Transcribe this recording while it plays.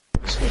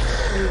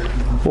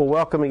Well,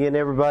 welcome again,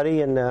 everybody,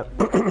 and I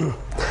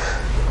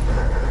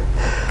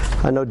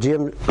know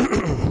Jim.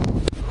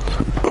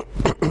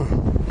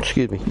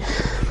 Excuse me.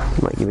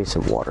 You might give me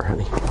some water,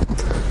 honey,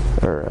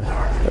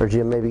 or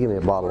Jim, maybe give me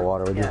a bottle of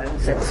water, would you?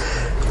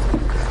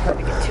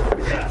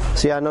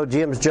 See, I know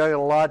Jim's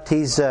juggling a lot.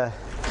 I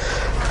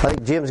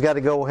think Jim's got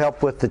to go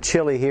help with the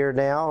chili here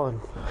now,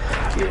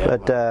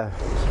 but.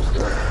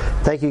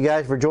 Thank you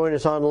guys for joining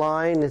us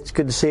online. It's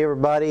good to see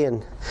everybody.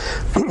 And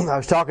I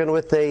was talking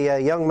with a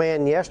young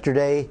man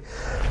yesterday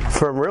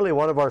from really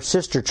one of our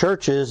sister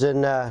churches,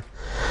 and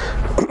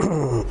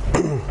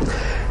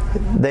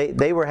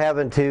they were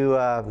having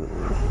to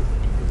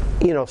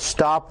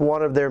stop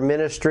one of their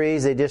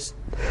ministries. They just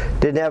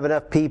didn't have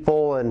enough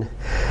people, and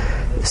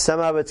some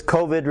of it's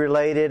COVID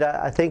related.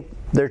 I think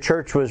their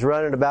church was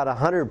running about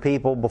 100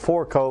 people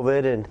before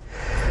COVID, and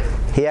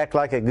he acted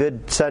like a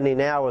good Sunday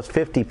now was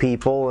 50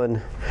 people,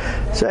 and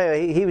so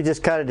anyway, he was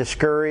just kind of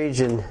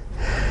discouraged. And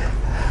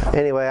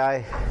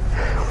anyway,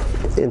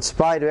 in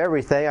spite of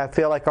everything, I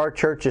feel like our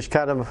church is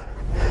kind of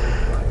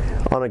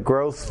on a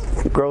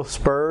growth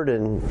spurt,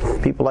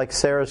 and people like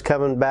Sarah's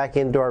coming back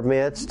into our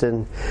midst,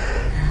 and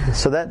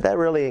so that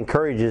really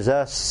encourages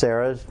us,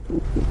 Sarah.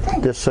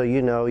 Just so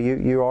you know,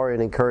 you are an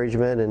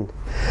encouragement,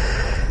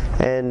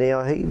 and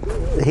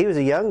he was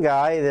a young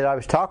guy that I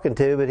was talking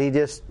to, but he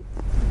just.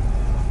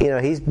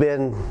 He's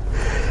been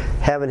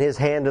having his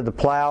hand to the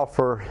plow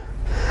for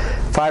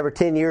 5 or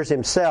 10 years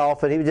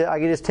himself, and I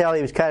could just tell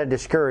he was kind of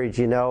discouraged,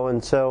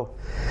 and so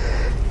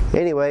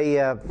anyway,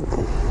 it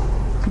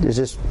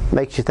just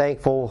makes you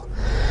thankful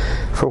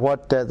for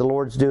what the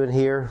Lord's doing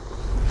here.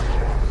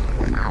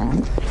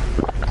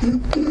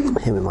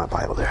 Hand me my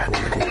Bible there.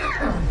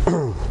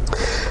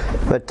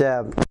 But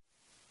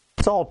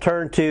let's all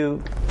turn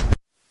to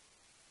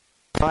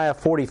Isaiah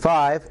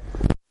 45.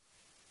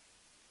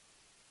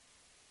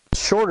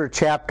 Shorter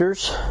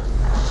chapters,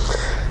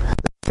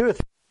 2 or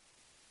 3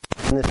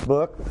 in this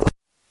book.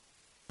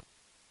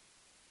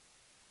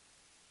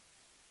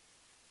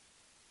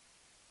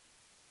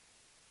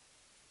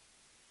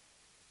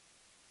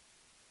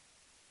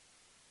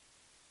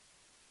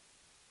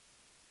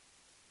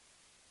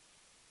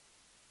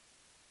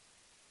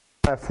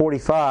 Isaiah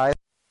 45.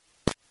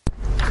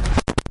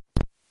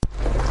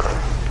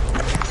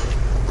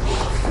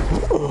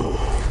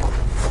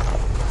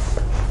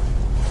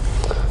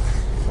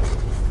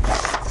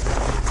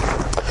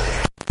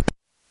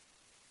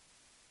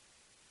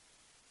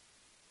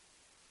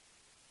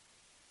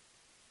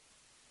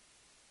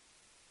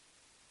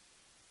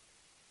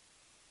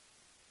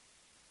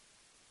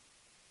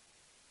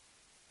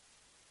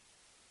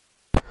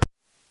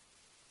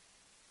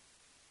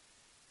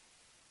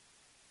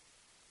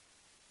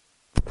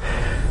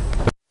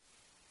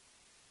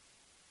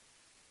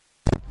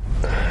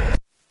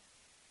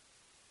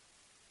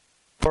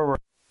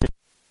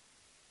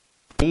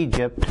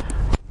 Egypt,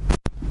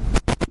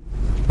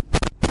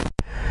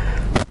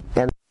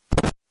 and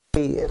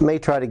we may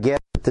try to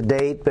guess the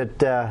date, but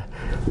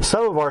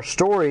some of our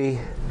story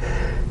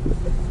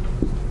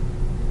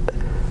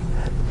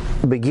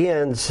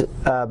begins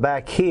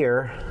back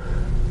here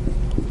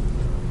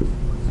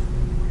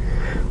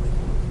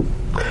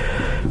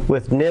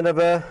with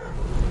Nineveh,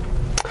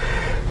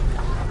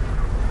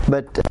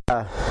 but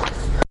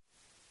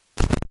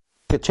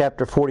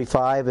chapter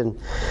 45 and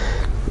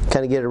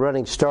kind of get a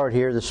running start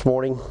here this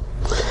morning.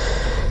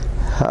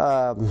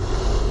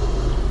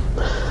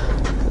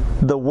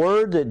 The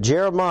word that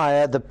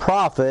Jeremiah the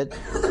prophet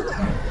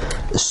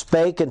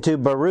spake unto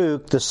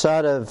Baruch the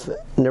son of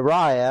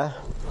Neriah,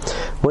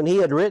 when he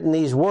had written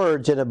these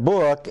words in a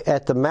book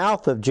at the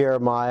mouth of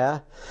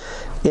Jeremiah,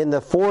 in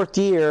the 4th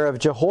year of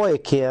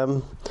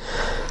Jehoiakim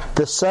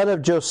the son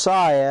of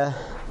Josiah,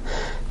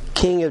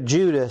 king of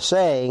Judah,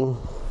 saying,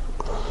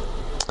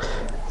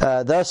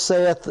 Thus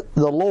saith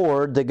the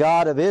Lord, the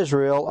God of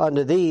Israel,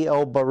 unto thee,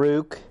 O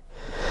Baruch,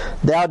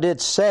 thou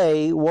didst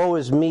say, Woe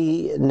is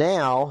me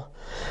now,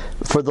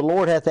 for the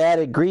Lord hath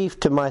added grief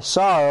to my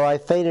sorrow. I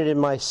fainted in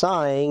my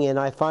sighing, and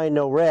I find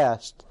no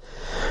rest.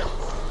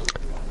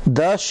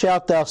 Thus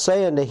shalt thou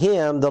say unto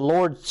him, The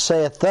Lord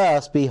saith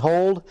thus,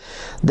 Behold,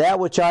 that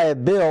which I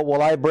have built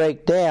will I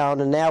break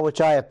down, and that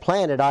which I have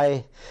planted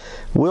I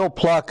will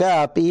pluck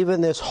up,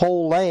 even this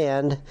whole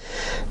land.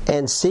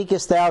 And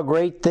seekest thou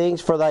great things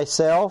for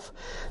thyself?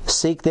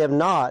 Seek them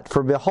not.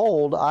 For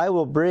behold, I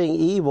will bring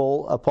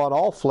evil upon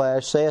all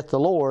flesh, saith the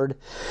Lord.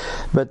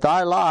 But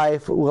thy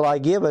life will I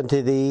give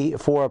unto thee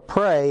for a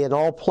prey in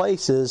all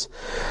places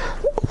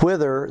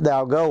whither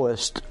thou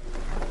goest.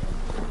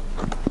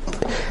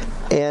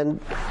 And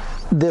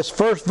this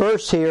first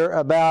verse here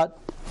about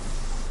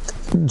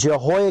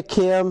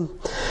Jehoiakim,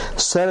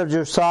 son of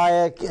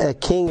Josiah,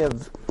 king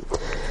of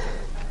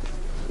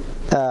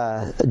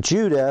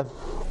Judah,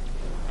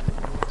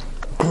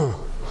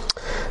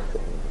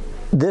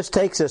 this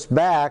takes us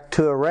back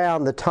to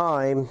around the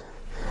time.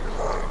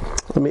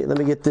 Let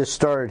me get this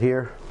started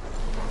here.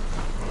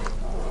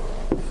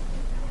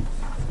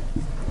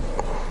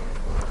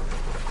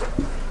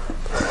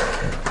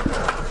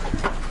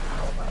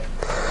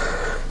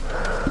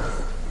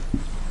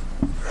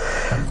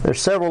 There's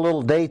several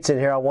little dates in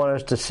here I want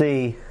us to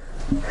see,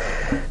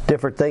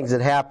 different things that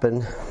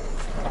happened.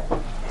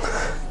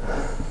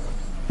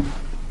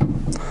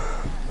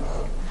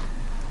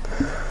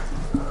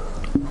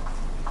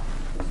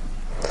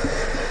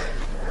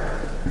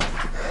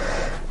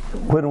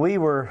 When we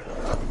were,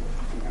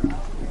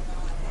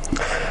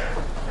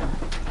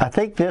 I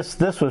think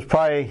this was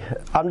probably,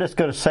 I'm just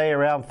going to say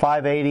around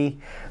 580.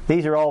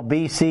 These are all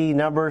BC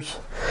numbers.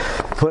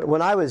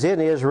 When I was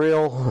in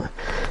Israel,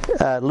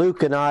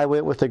 Luke and I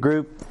went with a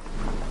group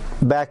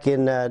back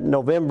in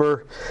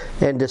November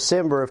and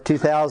December of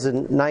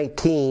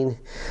 2019.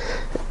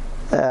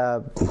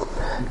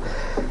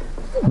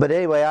 But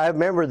anyway, I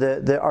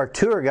remember our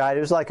tour guide, it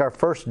was like our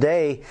first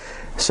day,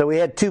 so we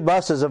had 2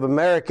 buses of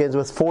Americans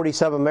with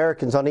 40-some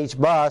Americans on each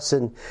bus,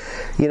 and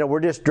we're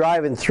just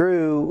driving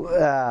through.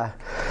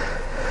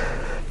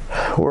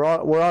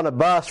 We're on a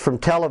bus from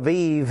Tel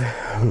Aviv.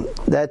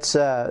 That's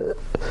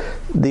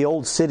the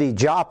old city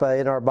Joppa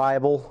in our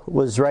Bible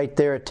was right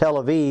there at Tel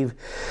Aviv,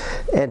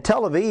 and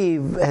Tel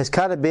Aviv has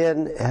kind of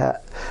been.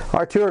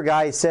 Our tour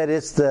guide said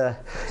it's the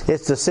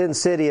Sin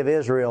City of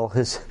Israel.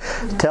 Is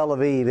Tel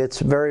Aviv? It's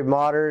very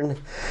modern,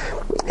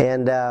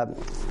 and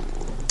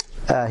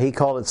he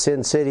called it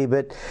Sin City.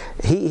 But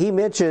he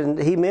mentioned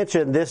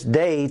this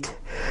date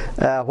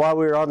while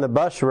we were on the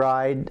bus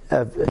ride.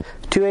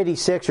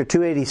 286 or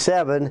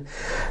 287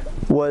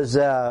 was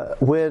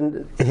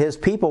when his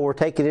people were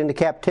taken into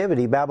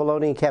captivity,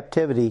 Babylonian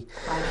captivity.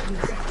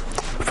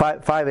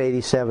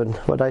 587.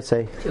 What did I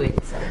say?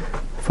 287.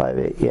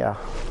 58. Yeah.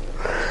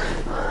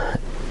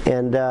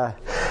 And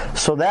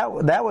so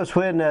that was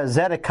when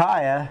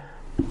Zedekiah,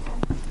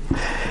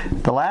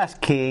 the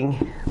last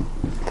king,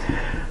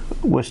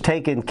 was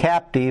taken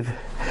captive.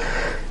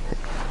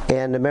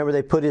 And remember,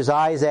 they put his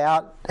eyes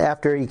out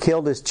after he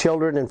killed his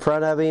children in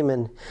front of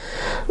him.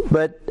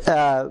 But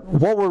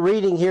what we're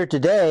reading here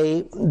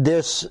today,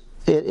 this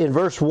in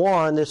verse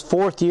 1, this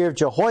 4th year of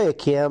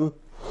Jehoiakim,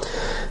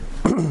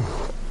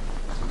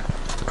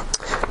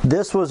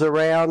 this was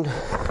around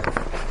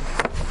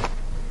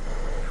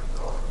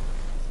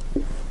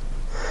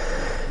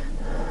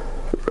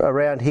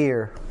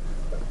here.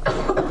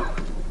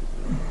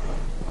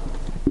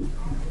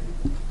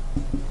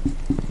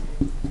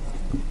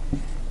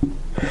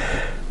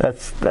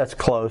 That's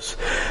close.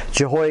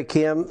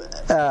 Jehoiakim,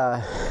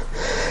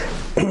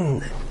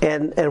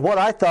 and what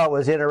I thought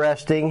was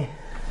interesting,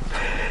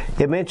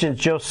 it mentions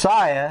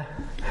Josiah.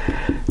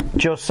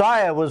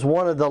 Josiah was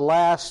one of the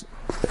last,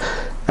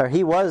 or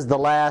he was the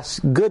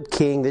last good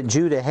king that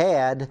Judah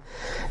had.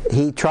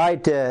 He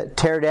tried to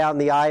tear down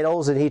the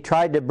idols, and he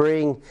tried to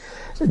bring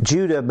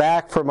Judah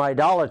back from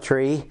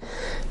idolatry.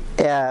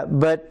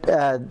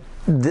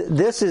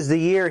 This is the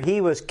year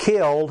he was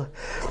killed.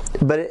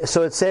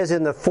 So it says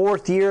in the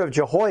 4th year of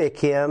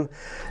Jehoiakim.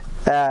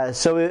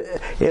 So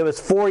it was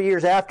 4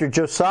 years after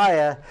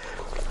Josiah.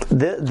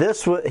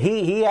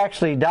 He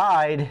actually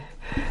died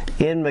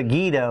in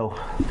Megiddo.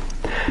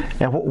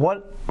 And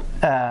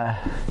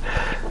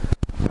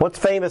what's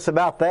famous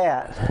about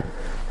that?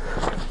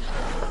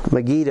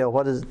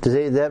 Megiddo.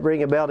 Does that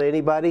ring a bell to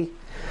anybody?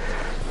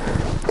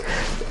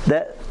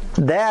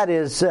 That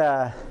is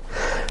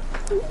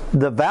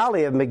the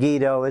valley of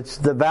Megiddo. It's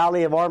the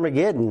valley of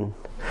Armageddon.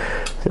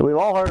 We've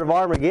all heard of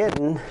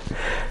Armageddon.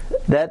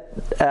 That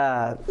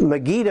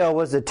Megiddo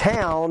was a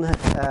town,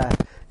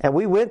 and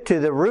we went to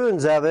the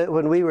ruins of it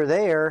when we were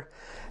there.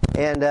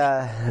 And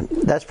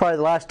that's probably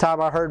the last time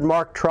I heard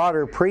Mark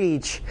Trotter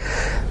preach.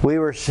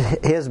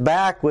 His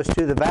back was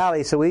to the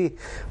valley, so we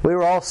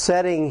were all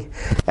sitting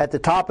at the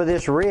top of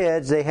this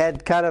ridge. They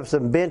had kind of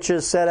some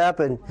benches set up,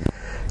 and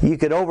you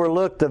could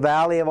overlook the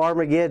valley of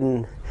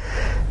Armageddon.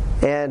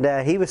 And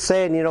he was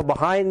saying,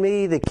 behind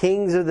me, the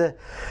kings of the...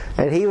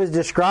 And he was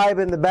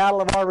describing the Battle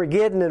of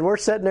Armageddon, and we're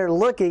sitting there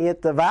looking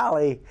at the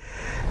valley.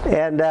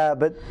 And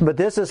but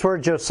this is where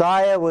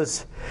Josiah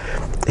was...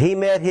 He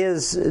met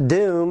his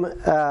doom.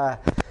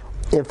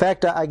 In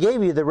fact, I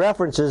gave you the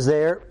references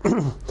there.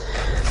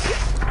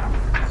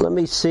 Let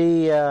me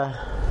see...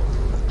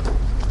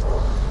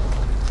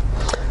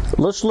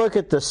 let's look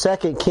at the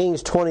 2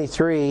 Kings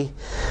 23.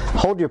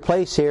 Hold your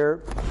place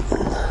here.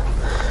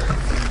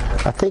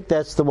 I think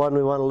that's the one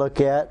we want to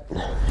look at.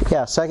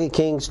 Yeah, 2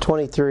 Kings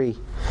 23.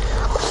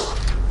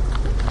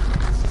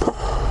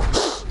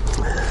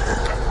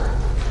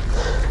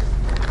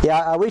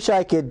 Yeah, I wish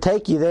I could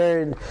take you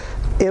there. And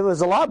it was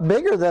a lot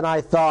bigger than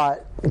I thought,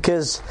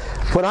 because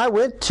when I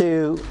went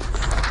to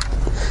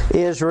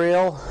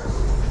Israel,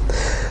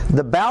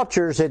 the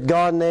Bouchers had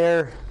gone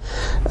there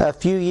a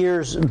few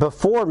years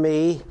before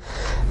me,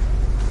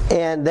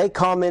 and they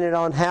commented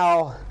on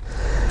how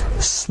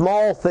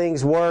small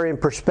things were in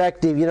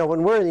perspective.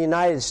 When we're in the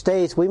United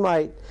States, we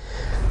might,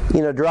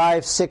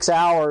 drive 6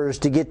 hours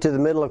to get to the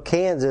middle of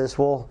Kansas.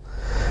 Well,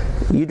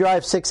 you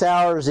drive 6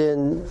 hours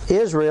in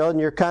Israel,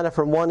 and you're kind of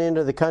from one end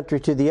of the country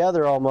to the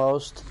other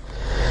almost.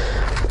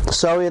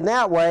 So in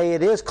that way,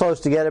 it is close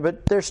together,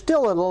 but there's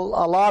still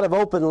a lot of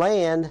open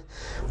land.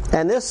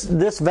 And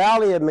this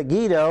valley of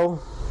Megiddo,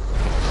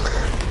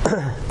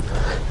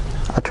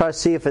 I'll try to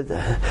see if it...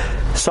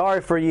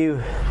 Sorry for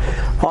you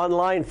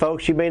online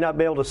folks, you may not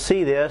be able to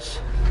see this.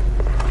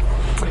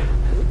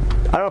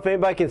 I don't know if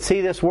anybody can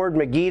see this word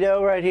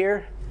Megiddo right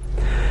here.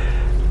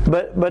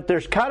 But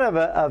there's kind of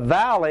a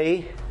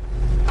valley,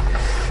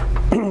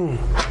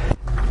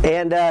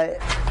 and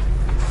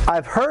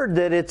I've heard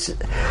that it's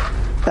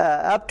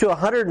up to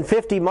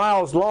 150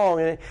 miles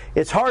long, and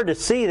it's hard to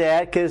see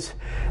that because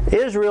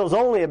Israel's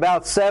only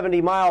about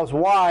 70 miles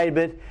wide,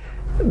 but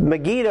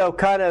Megiddo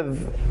kind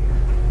of,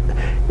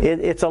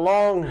 it's a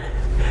long,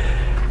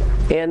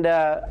 and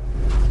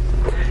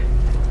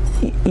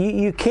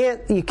you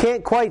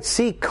can't quite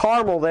see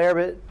Carmel there,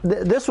 but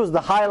this was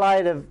the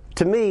highlight of,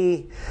 to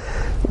me,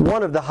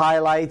 one of the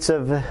highlights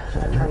of,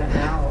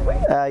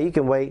 you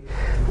can wait,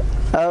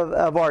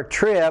 of our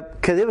trip,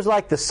 because it was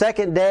like the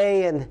second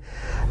day, and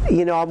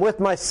I'm with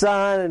my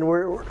son, and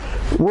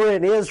we're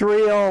in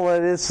Israel,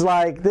 and it's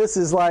like, this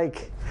is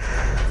like,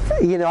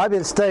 I've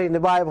been studying the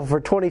Bible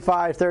for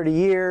 25, 30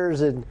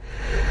 years, and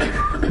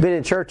been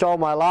in church all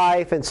my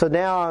life, and so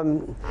now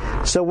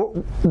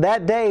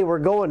that day we're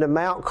going to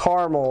Mount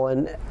Carmel,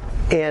 and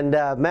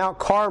Mount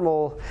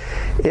Carmel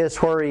is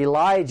where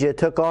Elijah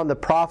took on the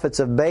prophets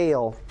of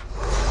Baal.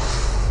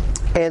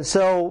 And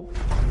so,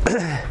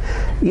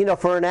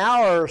 for an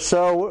hour or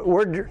so,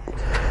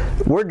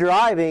 we're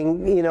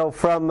driving,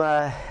 from,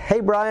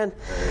 hey Brian.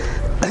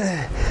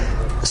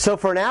 So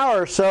for an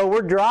hour or so,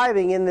 we're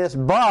driving in this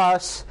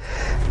bus,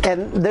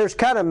 and there's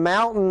kind of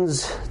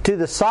mountains to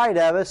the side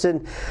of us,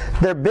 and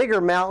they're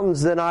bigger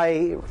mountains than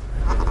I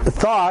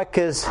thought,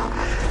 because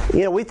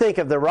we think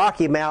of the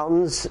Rocky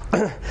Mountains,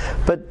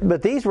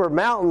 but these were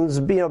mountains,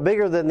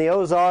 bigger than the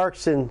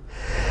Ozarks, so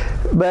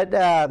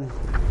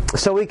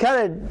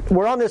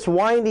we're on this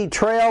windy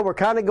trail. We're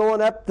kind of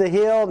going up the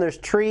hill, and there's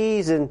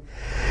trees, and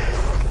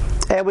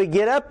we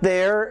get up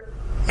there,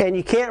 and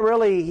you can't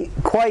really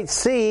quite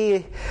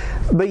see,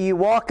 but you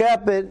walk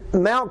up, and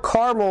Mount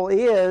Carmel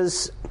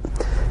is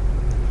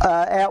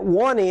at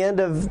one end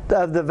of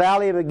the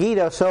Valley of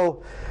Megiddo,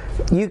 so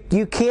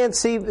you can't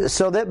see.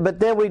 But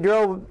then we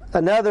drove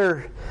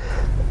another,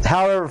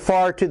 however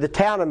far, to the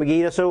town of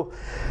Megiddo. So,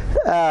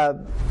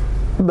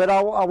 but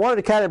I wanted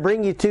to kind of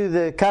bring you to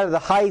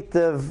the height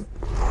of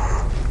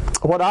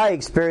what I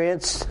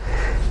experienced,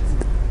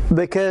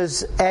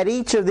 because at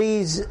each of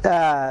these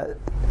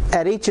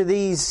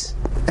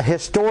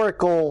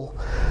historical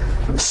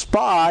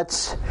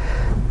spots,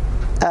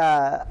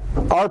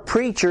 our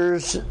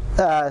preachers,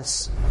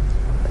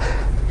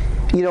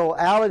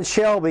 Alan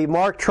Shelby,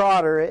 Mark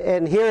Trotter,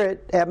 and here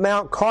at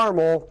Mount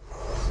Carmel,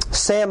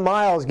 Sam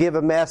Miles gave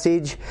a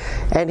message,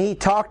 and he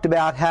talked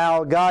about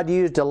how God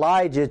used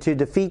Elijah to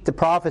defeat the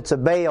prophets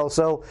of Baal.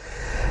 So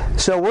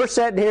we're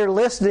sitting here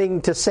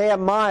listening to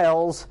Sam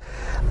Miles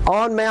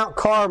on Mount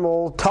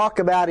Carmel talk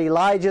about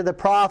Elijah the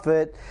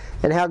prophet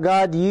and how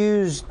God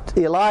used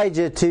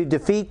Elijah to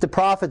defeat the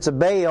prophets of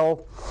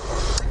Baal.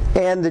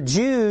 And the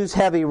Jews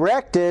have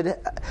erected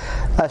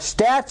a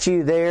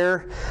statue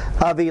there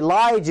of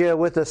Elijah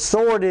with a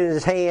sword in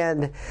his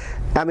hand.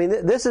 I mean,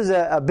 this is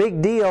a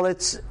big deal.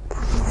 It's,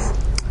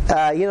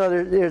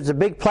 there's a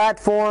big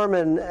platform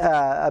and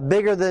a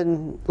bigger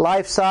than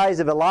life size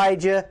of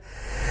Elijah.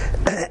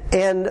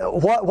 And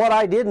what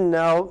I didn't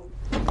know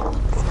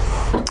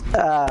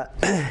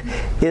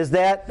is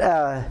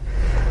that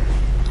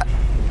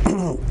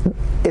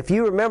if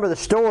you remember the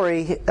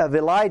story of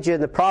Elijah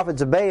and the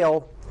prophets of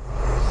Baal,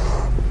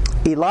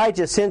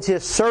 Elijah sends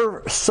his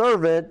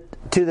servant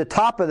to the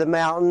top of the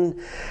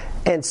mountain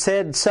and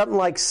said something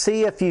like,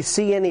 "See if you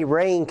see any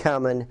rain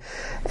coming."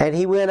 And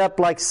he went up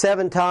like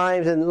 7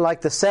 times, and like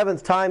the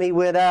 7th time he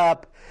went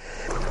up,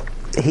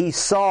 he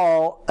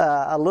saw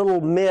a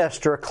little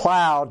mist or a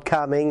cloud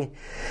coming.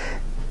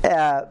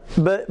 So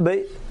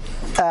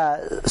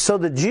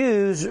the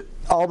Jews,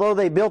 although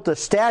they built a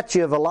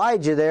statue of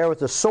Elijah there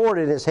with a sword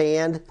in his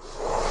hand,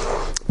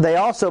 they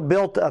also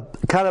built a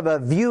kind of a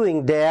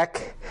viewing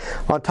deck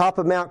on top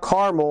of Mount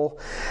Carmel,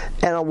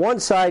 and on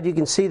one side you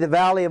can see the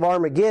Valley of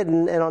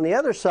Armageddon, and on the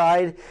other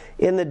side,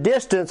 in the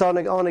distance, on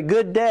a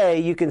good day,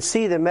 you can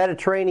see the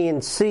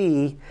Mediterranean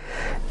Sea,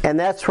 and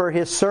that's where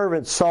his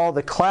servant saw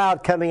the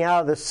cloud coming out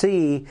of the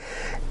sea,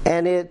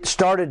 and it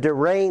started to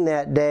rain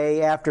that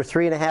day after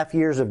 3.5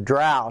 years of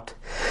drought.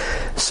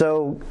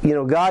 So,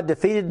 God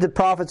defeated the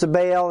prophets of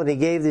Baal, and He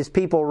gave these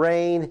people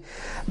rain,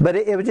 but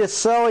it was just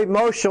so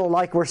emotional,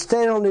 like we're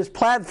standing on this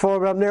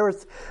platform, I'm there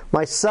with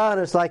my son,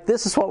 it's like,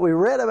 this is what we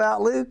read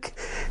about, Luke,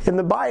 in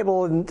the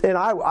Bible, and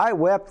I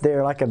wept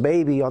there like a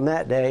baby on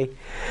that day.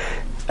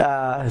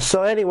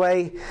 So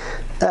anyway,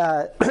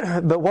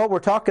 but what we're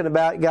talking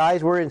about,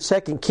 guys, we're in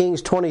 2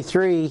 Kings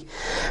 23.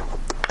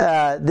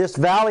 This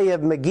Valley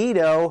of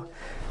Megiddo,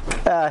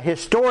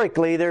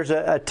 historically, there's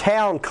a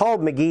town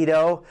called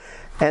Megiddo,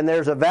 and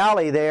there's a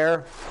valley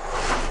there,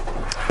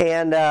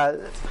 and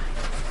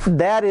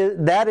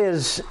that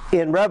is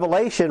in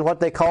Revelation what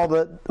they call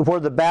where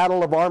the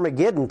Battle of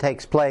Armageddon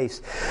takes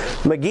place.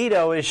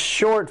 Megiddo is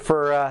short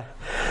for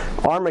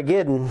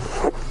Armageddon.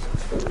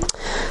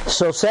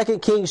 So 2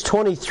 Kings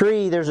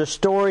 23, there's a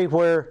story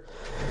where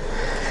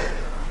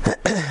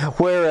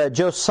where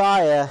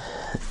Josiah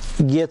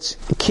gets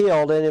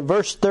killed. And in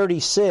verse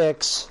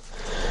 36,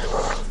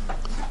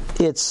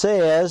 it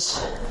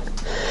says,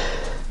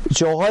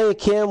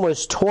 Jehoiakim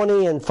was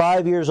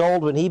 25 years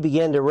old when he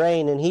began to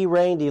reign, and he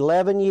reigned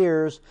 11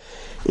 years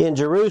in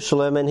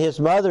Jerusalem, and his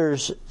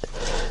mother's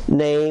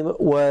name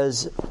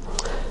was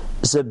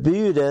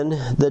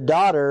Zebudun, the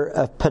daughter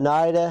of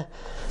Penidah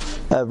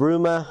of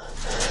Rumah.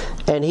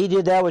 And he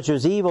did that which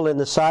was evil in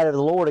the sight of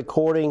the Lord,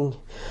 according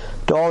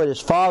to all that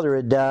his father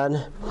had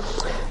done.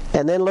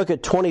 And then look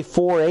at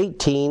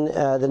 24:18,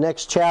 the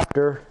next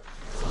chapter.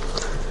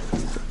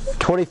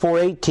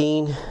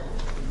 24:18.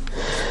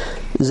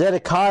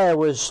 Zedekiah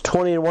was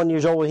 21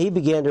 years old when he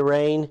began to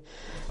reign,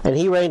 and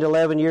he reigned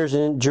 11 years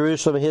in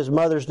Jerusalem. His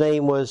mother's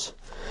name was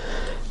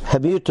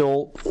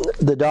Hamutal,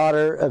 the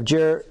daughter of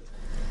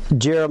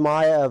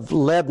Jeremiah of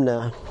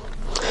Libnah.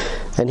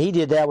 And he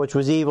did that which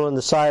was evil in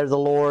the sight of the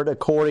Lord,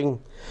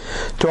 according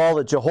to all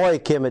that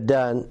Jehoiakim had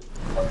done.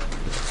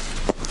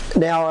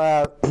 Now,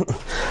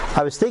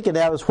 I was thinking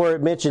that was where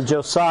it mentioned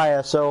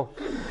Josiah, so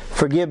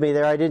forgive me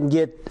there. I didn't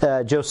get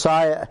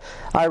Josiah.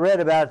 I read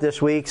about it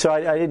this week, so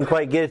I didn't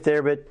quite get it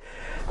there.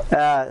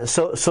 But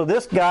so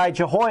this guy,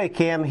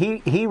 Jehoiakim,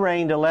 he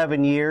reigned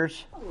 11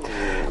 years.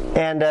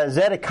 And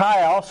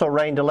Zedekiah also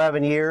reigned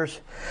 11 years.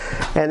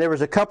 And there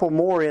was a couple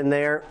more in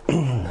there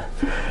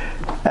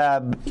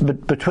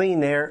between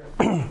there.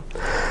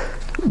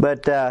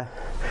 But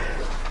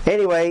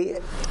anyway,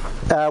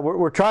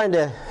 we're trying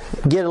to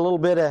get a little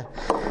bit of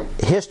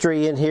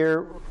history in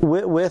here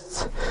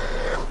with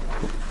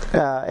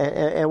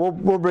and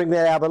we'll bring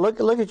that out. But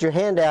look at your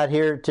handout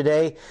here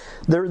today.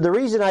 The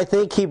reason I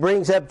think he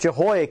brings up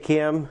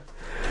Jehoiakim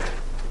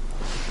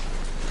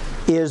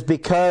is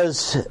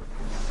because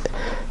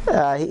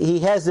he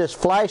has this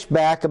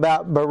flashback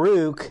about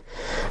Baruch.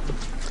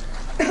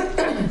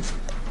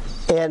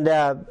 And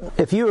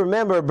if you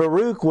remember,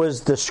 Baruch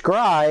was the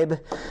scribe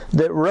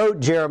that wrote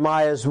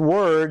Jeremiah's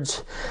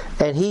words,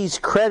 and he's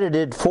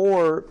credited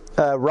for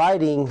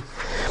writing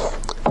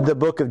the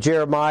book of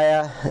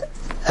Jeremiah.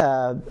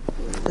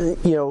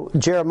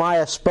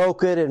 Jeremiah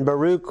spoke it, and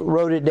Baruch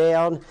wrote it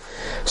down.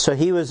 So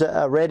he was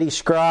a ready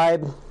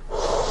scribe.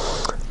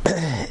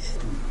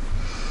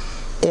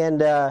 And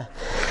to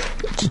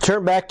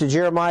turn back to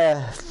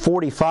Jeremiah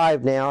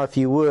 45 now, if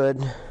you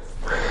would.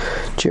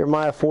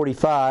 Jeremiah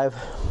 45.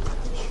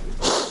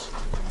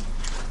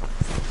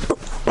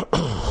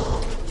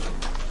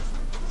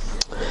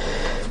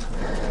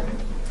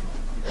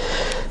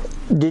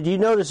 Did you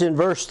notice in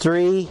verse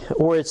 3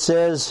 where it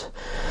says,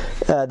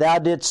 Thou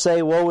didst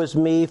say, Woe is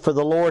me, for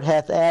the Lord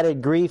hath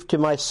added grief to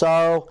my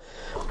sorrow.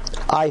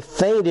 I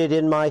fainted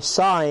in my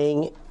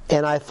sighing,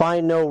 and I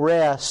find no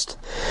rest.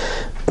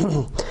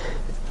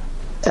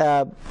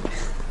 I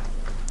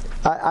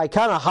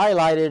kind of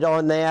highlighted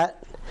on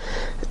that.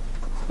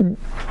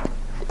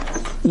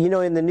 You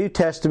know, in the New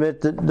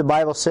Testament, the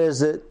Bible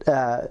says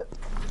that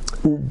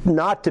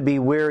not to be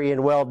weary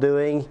in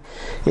well-doing.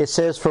 It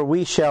says, For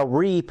we shall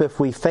reap if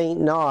we faint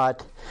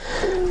not.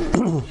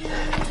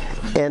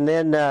 And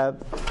then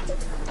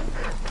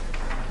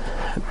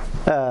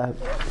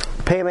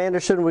Pam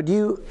Anderson, would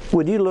you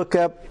look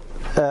up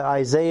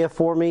Isaiah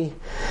for me?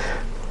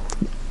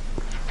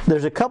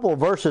 There's a couple of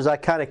verses I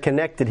kind of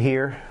connected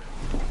here.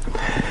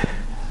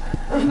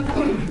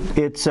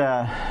 It's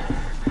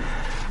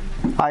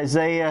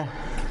Isaiah,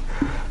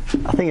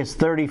 I think it's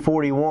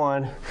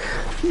 30:41.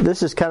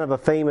 This is kind of a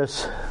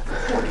famous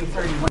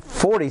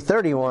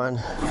 40:31.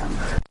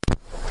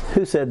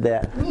 Who said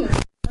that? Me.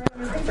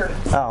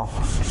 Oh.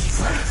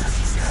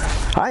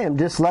 I am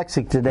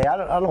dyslexic today. I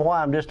don't know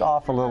why. I'm just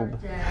off a little bit.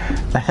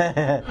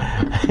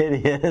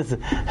 It is.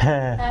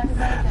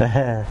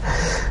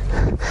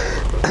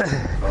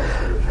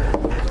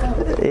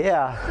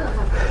 Yeah.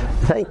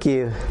 Thank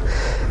you.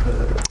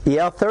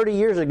 Yeah, 30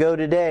 years ago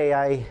today,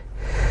 I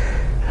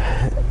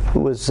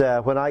was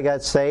when I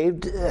got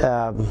saved.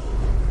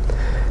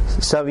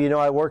 Some of you know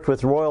I worked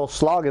with Royal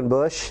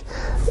Slogenbush.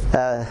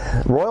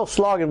 Royal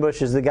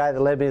Slogenbush is the guy that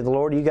led me to the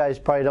Lord. You guys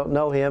probably don't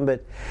know him,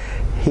 but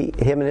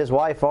him and his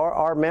wife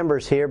are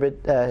members here,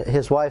 but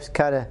his wife's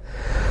kind of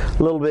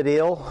a little bit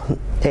ill,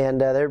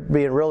 and they're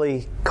being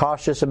really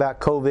cautious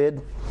about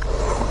COVID.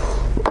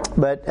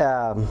 But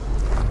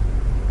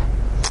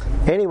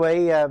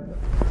anyway,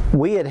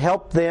 we had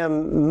helped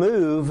them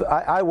move.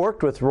 I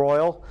worked with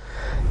Royal,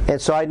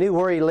 and so I knew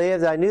where he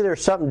lived. I knew there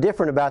was something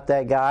different about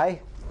that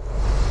guy.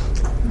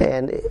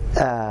 And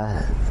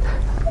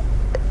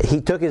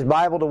he took his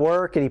Bible to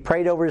work, and he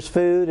prayed over his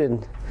food,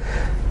 and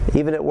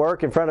even at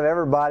work in front of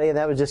everybody, and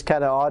that was just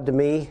kind of odd to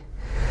me.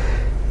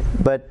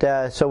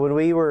 But so when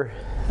we were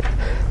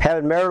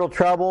having marital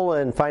trouble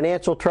and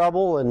financial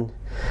trouble, and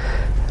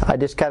I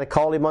just kind of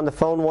called him on the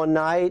phone one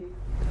night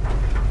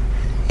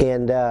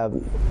and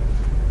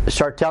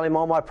started telling him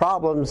all my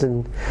problems,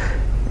 and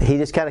he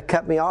just kind of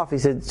cut me off. He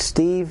said,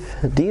 Steve,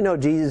 do you know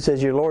Jesus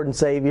as your Lord and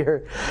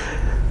Savior?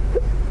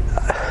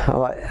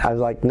 I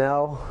was like,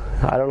 no,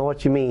 I don't know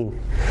what you mean.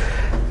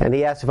 And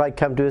he asked if I'd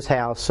come to his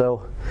house.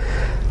 So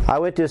I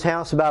went to his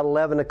house about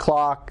 11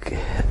 o'clock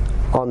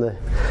on the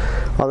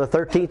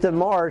 13th of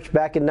March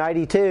back in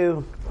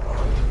 92,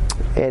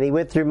 and he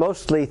went through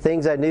mostly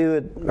things I knew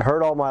had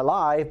heard all my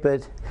life,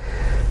 but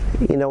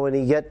when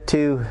he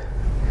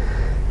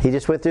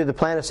just went through the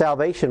plan of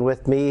salvation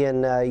with me,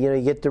 and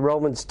you get to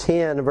Romans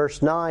 10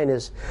 verse 9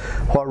 is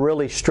what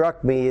really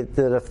struck me,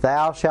 that if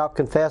thou shalt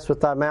confess with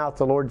thy mouth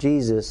the Lord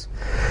Jesus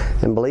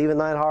and believe in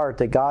thine heart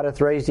that God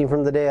hath raised him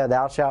from the dead,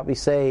 thou shalt be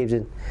saved.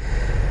 And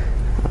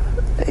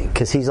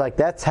because he's like,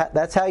 that's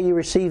how you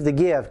receive the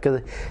gift.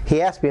 Because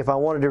he asked me if I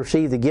wanted to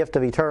receive the gift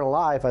of eternal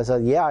life. I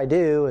said, yeah, I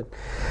do. And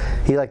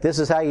he's like, this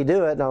is how you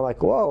do it. And I'm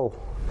like, whoa.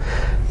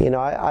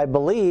 I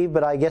believe,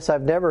 but I guess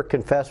I've never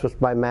confessed with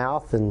my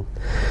mouth. And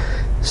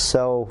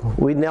so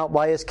we knelt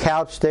by his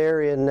couch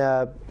there in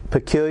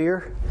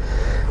Peculiar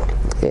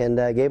and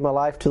gave my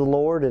life to the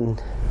Lord,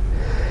 and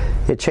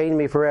it changed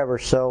me forever.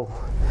 So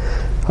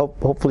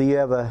hopefully you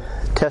have a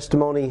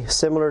testimony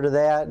similar to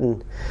that.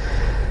 And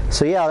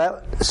so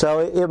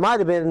it might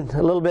have been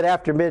a little bit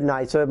after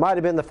midnight, so it might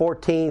have been the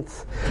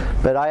 14th,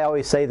 but I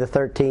always say the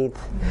 13th.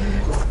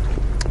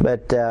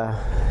 But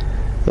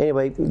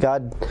anyway,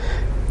 God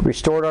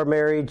restored our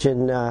marriage,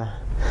 and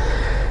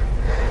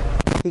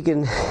He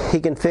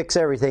can fix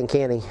everything,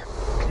 can He?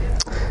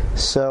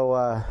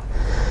 So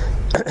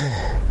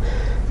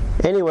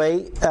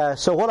anyway,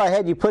 so what I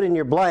had you put in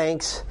your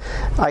blanks,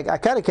 I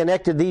kind of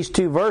connected these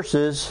two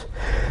verses,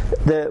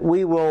 that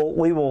we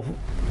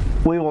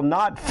will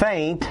not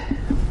faint.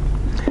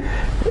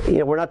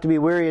 We're not to be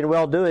weary in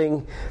well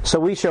doing. So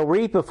we shall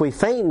reap if we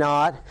faint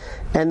not.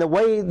 And the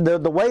way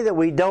that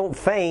we don't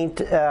faint,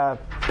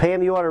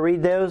 Pam, you want to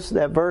read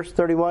that verse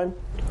 31?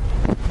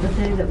 But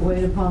they that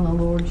wait upon the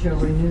Lord shall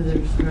renew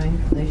their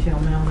strength. They shall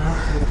mount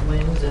up with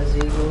wings as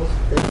eagles.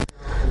 They shall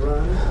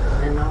run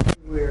and not be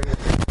weary. They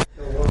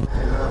shall walk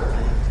and not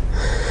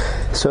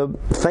faint. So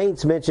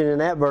faint's mentioned in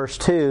that verse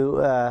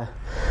too.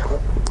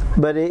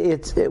 But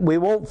we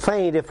won't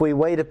faint if we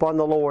wait upon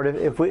the Lord.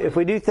 If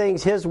we do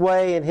things His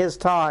way and His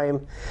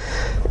time.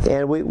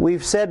 And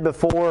we've said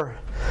before,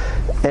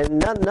 and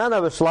none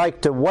of us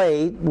like to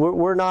wait.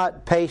 We're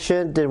not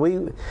patient,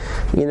 and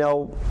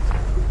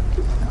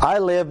I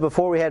lived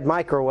before we had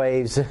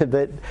microwaves,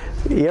 but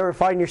you ever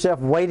find yourself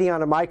waiting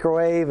on a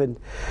microwave? And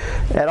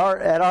at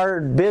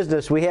our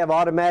business, we have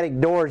automatic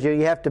doors.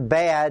 You have to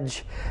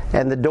badge,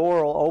 and the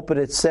door will open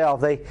itself.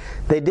 They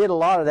did a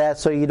lot of that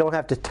so you don't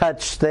have to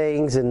touch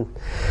things. And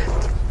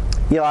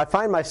I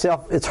find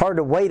myself, it's hard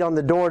to wait on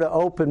the door to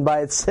open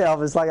by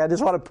itself. It's like I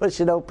just want to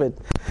push it open.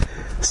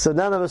 So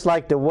none of us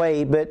like to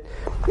wait, but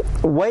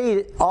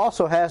wait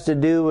also has to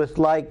do with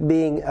like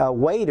being a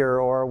waiter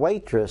or a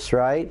waitress,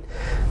 right?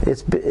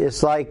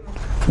 It's like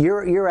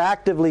you're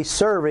actively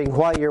serving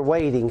while you're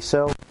waiting.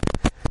 So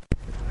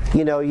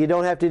you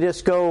don't have to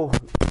just go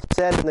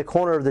sit in the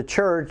corner of the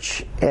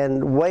church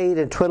and wait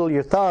and twiddle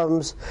your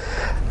thumbs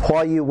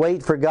while you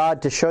wait for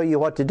God to show you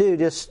what to do.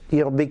 Just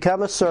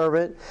become a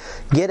servant,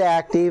 get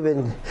active,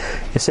 and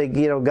you say,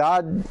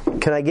 God,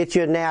 can I get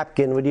you a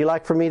napkin? Would you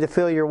like for me to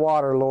fill your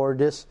water, Lord?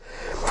 Just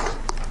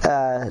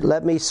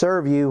let me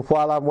serve you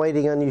while I'm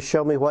waiting on you.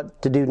 Show me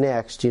what to do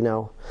next.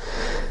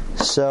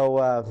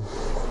 So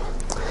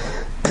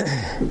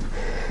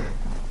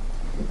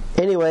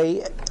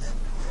anyway.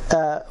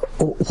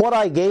 What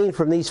I gained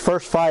from these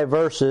first 5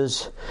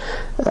 verses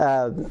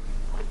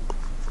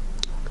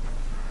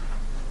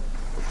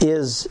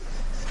is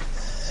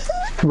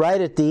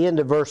right at the end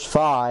of verse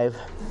 5,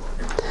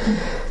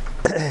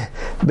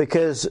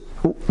 because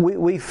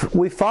we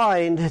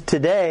find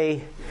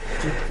today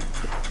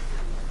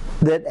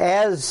that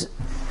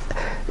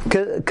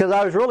because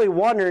I was really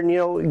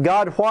wondering,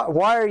 God,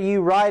 why are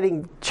you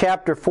writing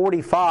chapter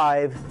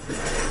 45?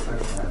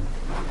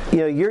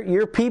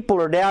 Your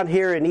people are down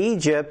here in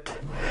Egypt,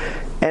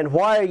 and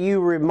why are you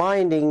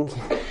reminding?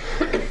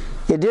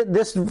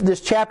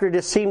 This chapter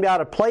just seemed out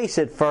of place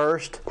at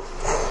first,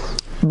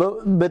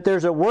 but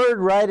there's a word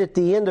right at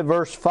the end of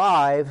verse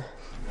 5.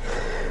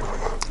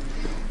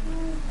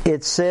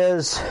 It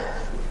says,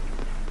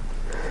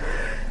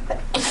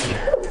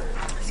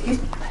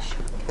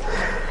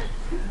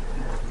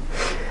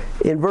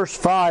 in verse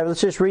 5,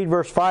 let's just read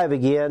verse 5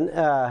 again.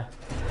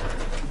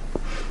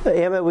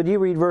 Emmett, would you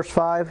read verse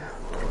 5?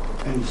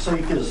 And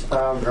seekest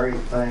thou great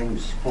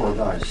things for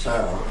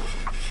thyself?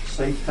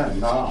 Seek them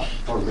not,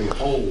 for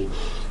behold,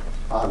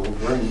 I will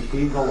bring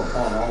evil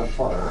upon all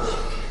flesh,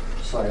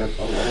 saith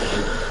the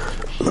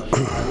Lord.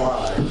 And my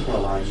life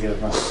will I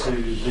give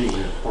unto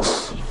thee for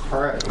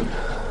prey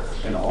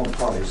in all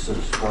places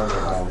where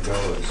thou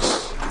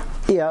goest.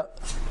 Yeah,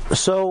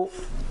 so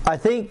I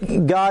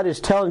think God is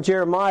telling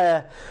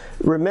Jeremiah,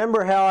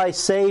 remember how I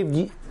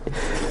saved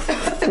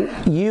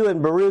you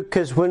and Baruch,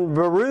 because when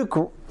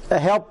Baruch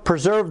helped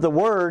preserve the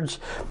words,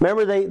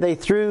 remember they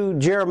threw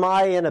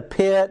Jeremiah in a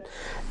pit,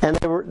 and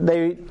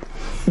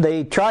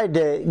they tried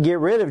to get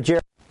rid of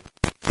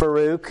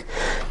Baruch,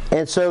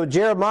 and so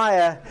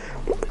Jeremiah,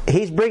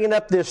 he's bringing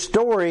up this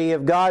story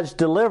of God's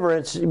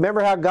deliverance.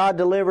 Remember how God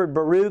delivered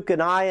Baruch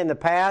and I in the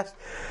past?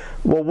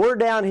 well, we're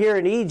down here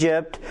in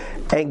Egypt,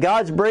 and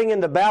God's bringing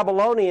the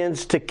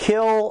Babylonians to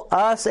kill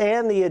us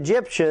and the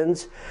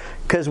Egyptians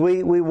because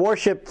we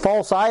worship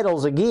false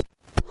idols again.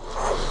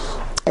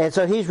 And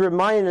so he's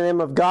reminding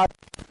them of God's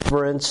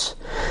deliverance.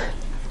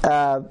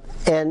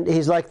 And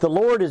he's like, the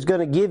Lord is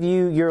going to give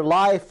you your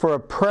life for a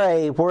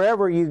prey.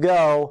 Wherever you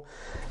go,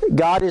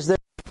 God is there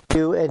for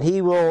you, and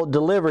He will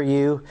deliver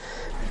you.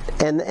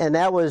 And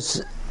that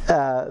was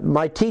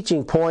my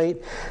teaching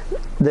point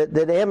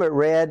that Emmett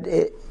read.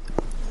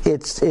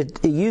 It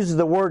uses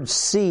the word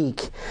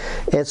seek.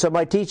 And so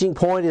my teaching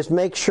point is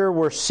make sure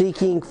we're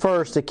seeking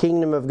first the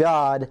kingdom of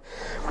God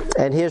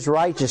and His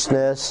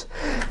righteousness.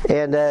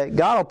 And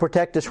God will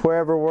protect us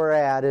wherever we're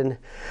at. And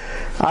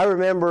I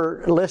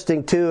remember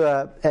listening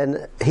to,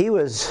 and he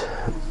was,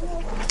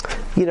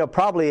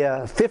 probably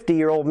a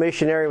 50-year-old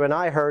missionary when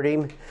I heard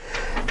him.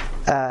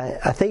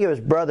 I think it was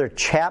Brother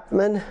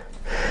Chapman.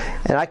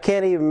 And I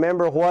can't even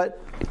remember what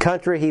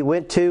country he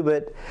went to,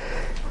 but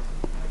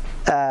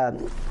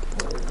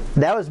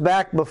that was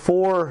back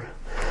before.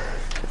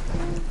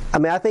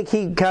 I think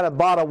he kind of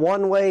bought a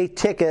one-way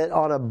ticket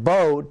on a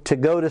boat to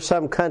go to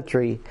some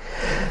country.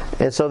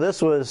 And so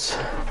this was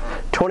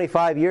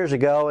 25 years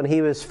ago, and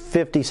he was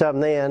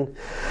 50-something then.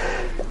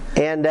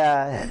 And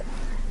I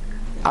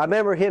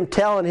remember him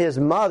telling his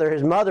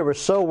mother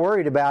was so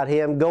worried about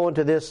him going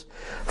to this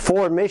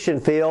foreign mission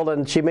field,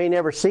 and she may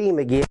never see him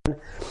again.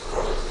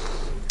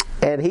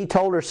 And he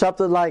told her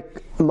something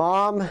like,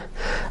 Mom,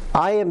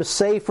 I am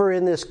safer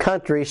in this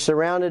country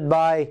surrounded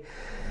by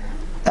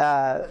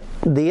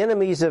the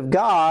enemies of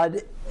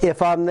God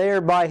if I'm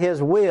there by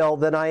His will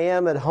than I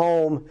am at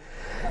home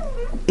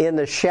in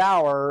the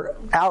shower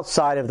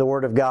outside of the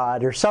Word of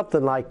God, or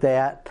something like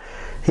that.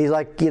 He's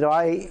like, it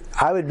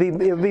would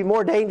be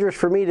more dangerous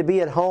for me to be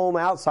at home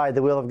outside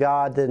the will of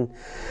God than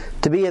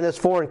to be in this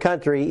foreign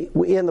country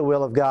in the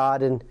will of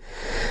God. And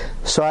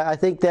so I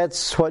think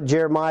that's what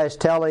Jeremiah is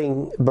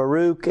telling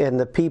Baruch and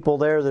the people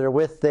there that are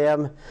with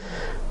them.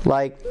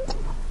 Like,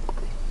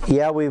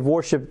 yeah, we've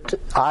worshipped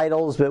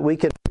idols, but we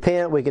can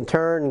repent, we can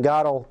turn, and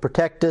God will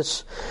protect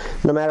us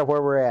no matter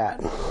where we're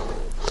at.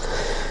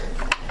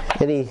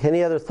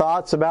 Any other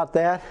thoughts about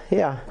that?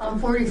 Yeah. On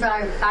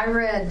 45, I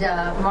read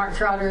Mark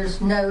Trotter's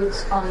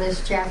notes on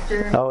this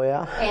chapter. Oh,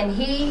 yeah? And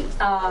he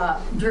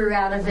drew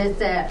out of it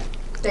that,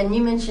 and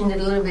you mentioned it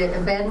a little bit,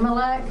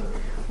 Abimelech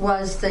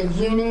was the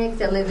eunuch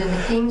that lived in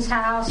the king's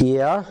house.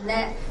 Yeah.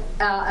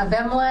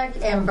 Abimelech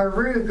and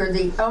Baruch are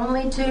the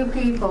only two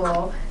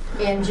people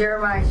in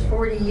Jeremiah's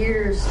 40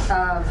 years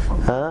of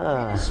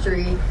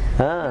ministry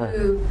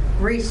who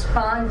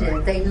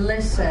responded. They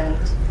listened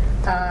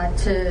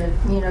to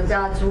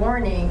God's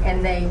warning,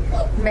 and they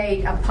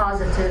made a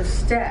positive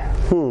step.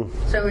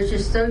 So it's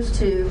just those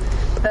two.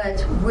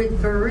 But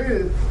with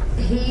Baruch,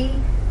 he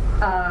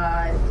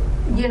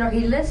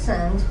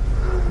listened,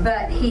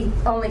 but he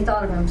only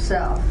thought of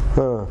himself.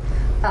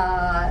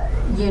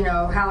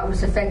 How it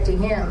was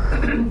affecting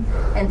him.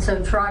 And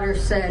so Trotter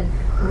said,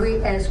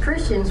 we as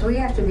Christians, we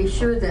have to be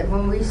sure that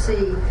when we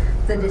see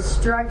the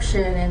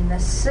destruction and the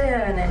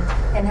sin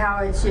and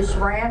how it's just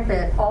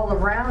rampant all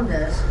around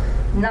us,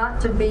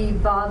 not to be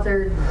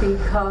bothered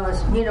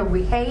because,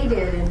 we hate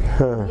it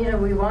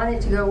and, we want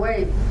it to go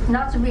away.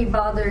 Not to be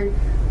bothered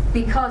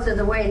because of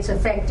the way it's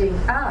affecting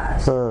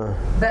us,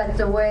 but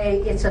the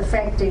way it's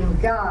affecting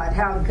God.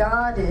 How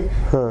God is,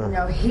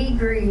 He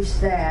grieves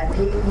that.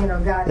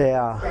 God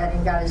grieves that,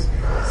 and God is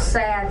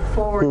sad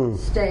for the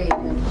state.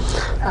 And,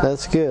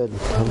 that's good.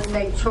 When we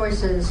make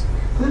choices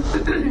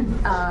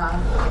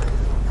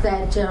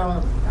that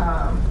don't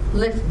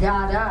lift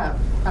God up,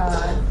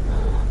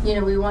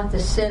 we want the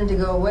sin to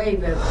go away,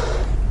 but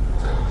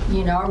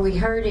are we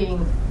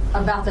hurting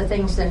about the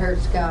things that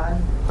hurts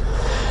God?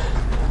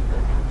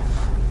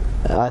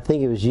 I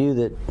think it was you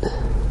that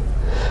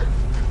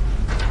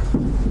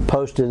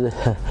posted,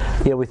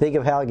 we think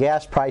of how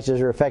gas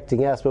prices are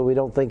affecting us, but we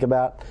don't think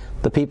about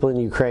the people in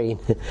Ukraine.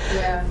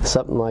 Yeah.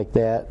 Something like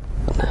that.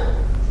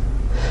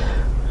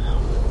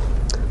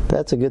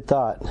 That's a good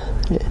thought.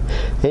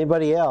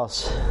 Anybody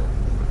else?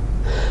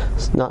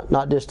 It's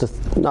not just to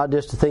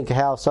think of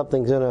how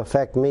something's going to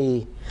affect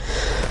me.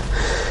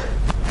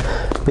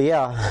 But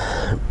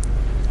yeah,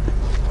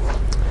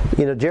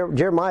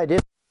 Jeremiah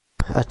did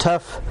a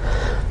tough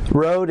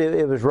road.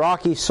 It was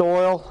rocky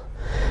soil,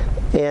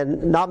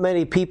 and not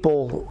many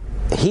people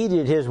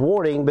heeded his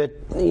warning, but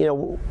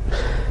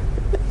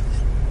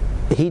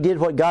he did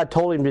what God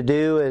told him to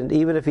do. And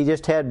even if he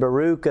just had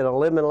Baruch and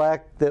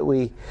Elimelech that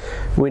we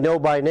know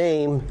by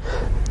name,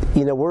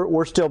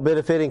 we're still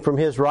benefiting from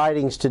his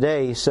writings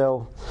today.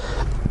 So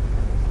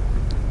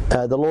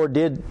the Lord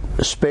did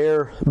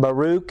spare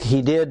Baruch.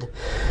 He did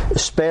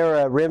spare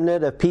a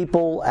remnant of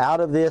people out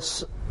of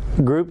this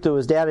group that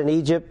was down in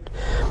Egypt.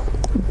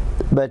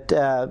 But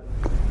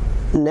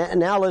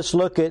now let's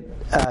look at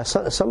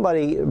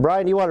somebody.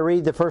 Brian, do you want to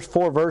read the first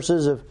 4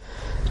 verses of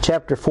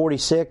chapter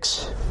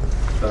 46?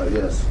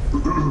 Yes.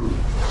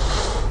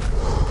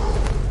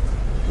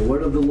 The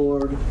word of the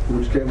Lord,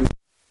 which came to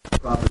the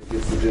prophet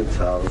against the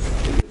Gentiles,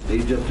 against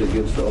Egypt,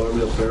 against the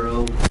army of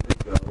Pharaoh,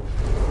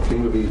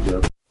 king of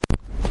Egypt,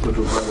 which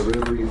was by the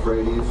river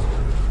Euphrates,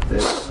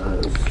 and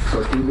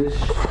Sarchemish,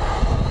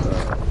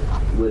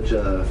 which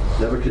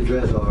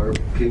Nebuchadnezzar,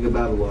 king of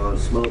Babylon,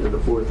 smote in the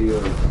 4th year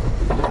of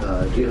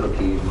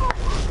Jehoiakim,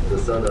 the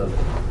son of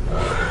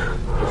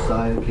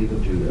Josiah, king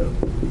of Judah.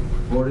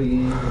 Order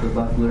ye the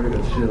buckler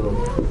and shield,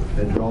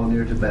 and draw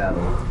near to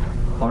battle.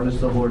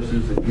 Harness the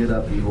horses, and get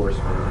up, ye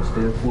horsemen, and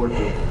stand forth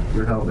with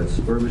your helmets,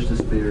 furbish the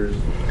spears,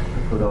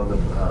 and put on the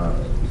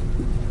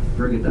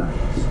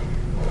brigandines.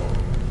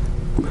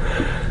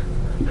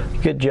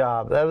 Good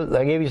job.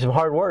 I gave you some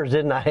hard words,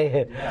 didn't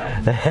I?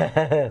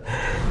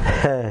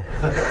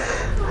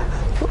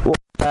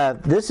 Well,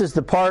 this is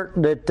the part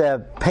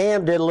that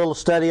Pam did a little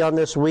study on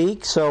this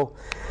week, so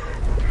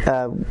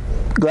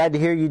glad to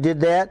hear you did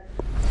that.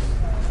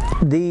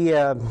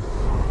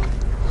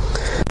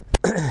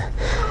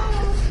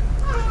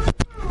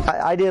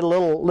 I did a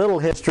little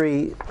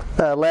history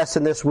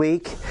lesson this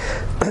week.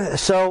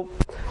 So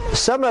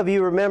some of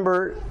you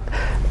remember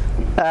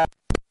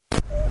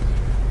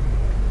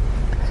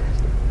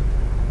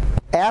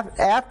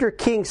after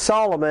King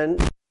Solomon.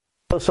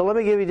 So let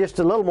me give you just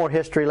a little more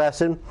history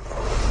lesson.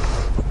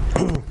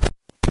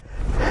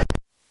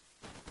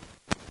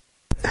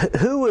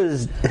 Who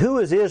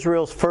was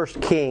Israel's first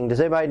king?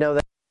 Does anybody know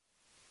that?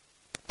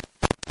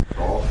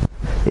 Saul.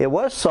 It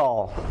was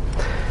Saul.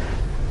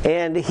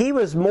 And he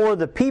was more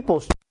the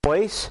people's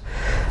choice.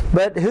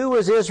 But who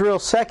was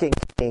Israel's second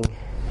king?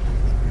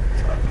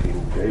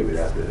 King David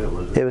after him,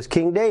 wasn't It was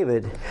King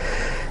David.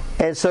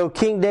 And so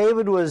King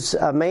David was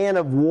a man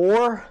of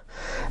war.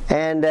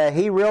 And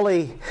he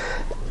really,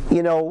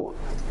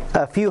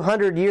 a few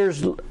hundred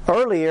years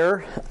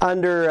earlier,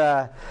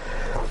 after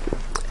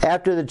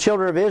the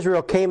children of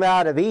Israel came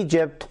out of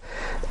Egypt,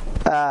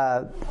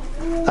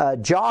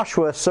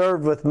 Joshua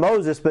served with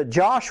Moses, but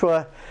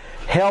Joshua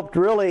helped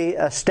really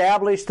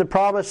establish the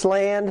promised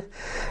land.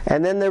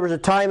 And then there was a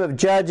time of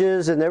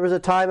judges, and there was a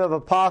time of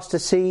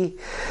apostasy.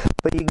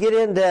 But you get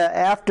into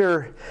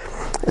after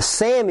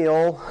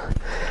Samuel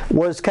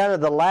was kind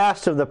of the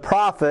last of the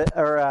prophet,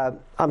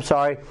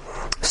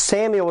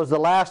 Samuel was the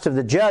last of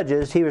the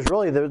judges. He was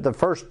really the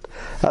first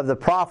of the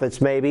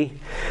prophets, maybe.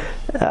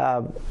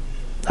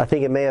 I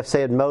think it may have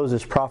said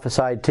Moses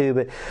prophesied too.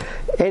 But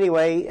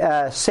anyway,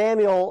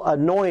 Samuel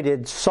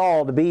anointed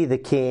Saul to be the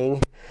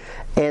king.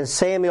 And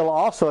Samuel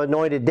also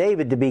anointed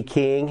David to be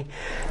king.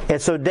 And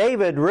so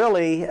David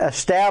really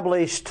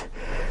established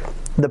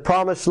the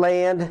promised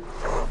land.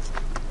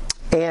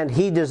 And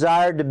he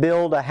desired to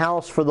build a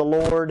house for the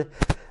Lord.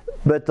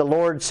 But the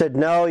Lord said,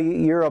 no,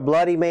 you're a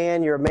bloody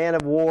man. You're a man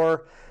of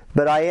war.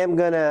 But I am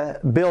going to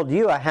build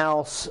you a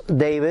house,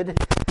 David.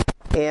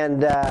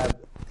 And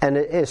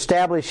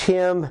establish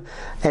him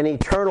an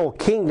eternal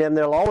kingdom.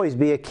 There'll always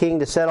be a king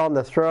to sit on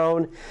the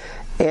throne.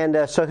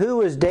 And so who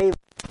was David's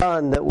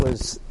son that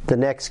was the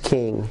next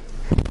king?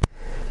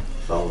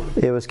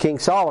 Solomon. It was King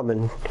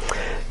Solomon.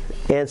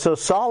 And so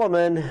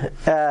Solomon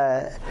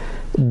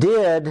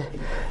did...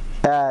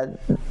 and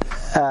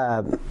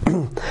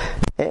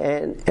I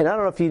don't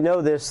know if you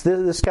know this. This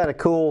is kind of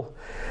cool.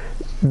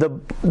 The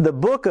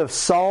book of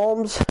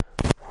Psalms,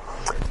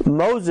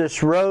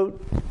 Moses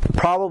wrote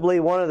probably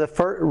one of the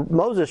first.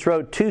 Moses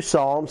wrote 2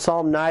 Psalms,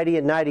 Psalm 90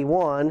 and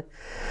 91,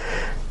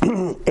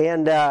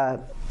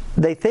 and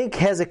they think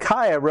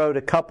Hezekiah wrote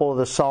a couple of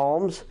the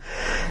Psalms,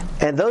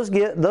 and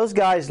those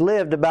guys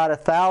lived about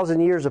 1,000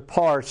 years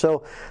apart.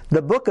 So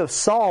the book of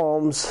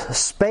Psalms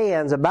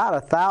spans about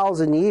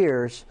 1,000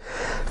 years,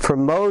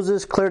 from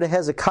Moses clear to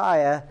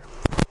Hezekiah,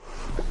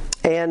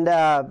 and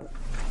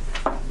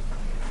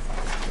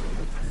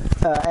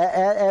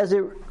as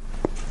it.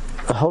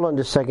 Hold on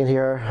just a second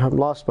here. I've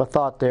lost my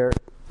thought there.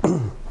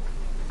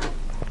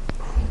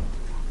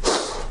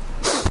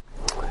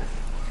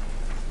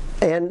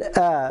 And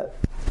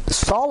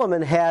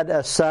Solomon had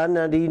a son.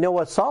 Now, do you know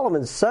what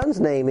Solomon's son's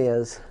name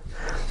is?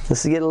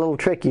 This is getting a little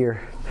trickier.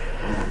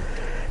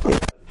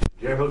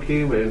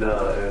 Jehoiakim and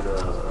there's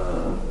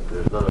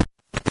another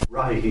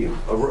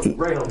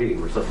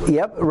Rehoboam or something.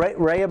 Yep,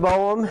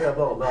 Rehoboam.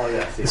 Rehoboam. Oh,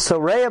 yeah. So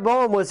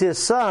Rehoboam was his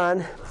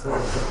son,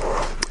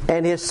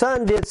 and his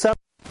son did something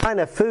kind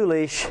of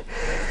foolish.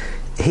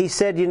 He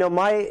said,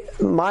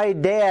 my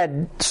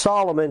dad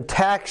Solomon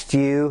taxed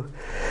you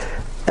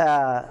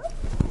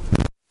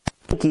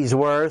he's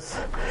worth,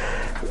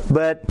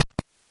 but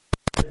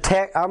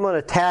I'm going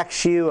to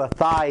tax you a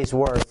thigh's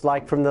worth,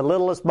 like from the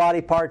littlest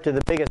body part to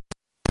the biggest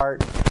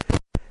part.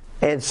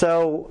 And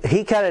so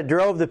he kind of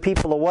drove the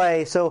people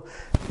away. So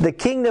the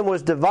kingdom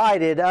was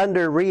divided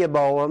under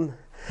Rehoboam,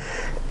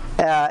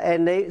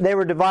 and they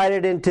were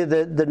divided into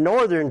the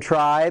northern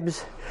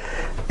tribes,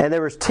 and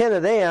there was 10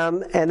 of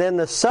them, and then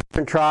the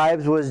southern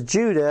tribes was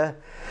Judah.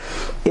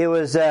 It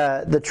was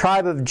the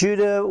tribe of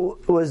Judah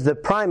was the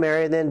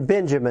primary, and then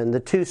Benjamin, the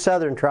 2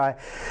 southern tribes.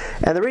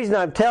 And the reason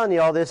I'm telling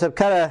you all this, I'm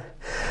kind of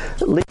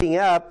leading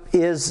up,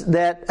 is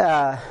that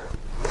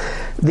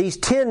these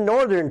 10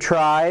 northern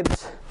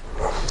tribes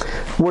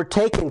were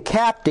taken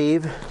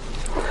captive,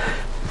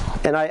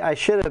 and I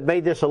should have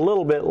made this a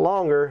little bit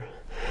longer.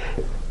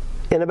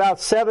 In about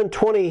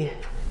 720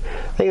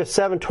 think it was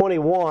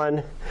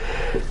 721,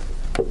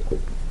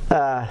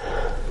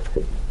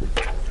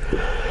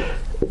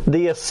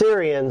 the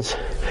Assyrians,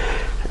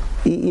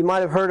 you might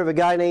have heard of a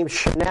guy named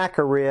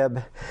Sennacherib.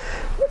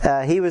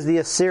 He was the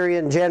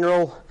Assyrian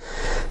general,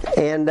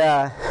 and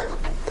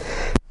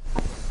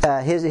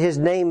his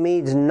name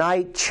means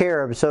night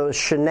cherub, so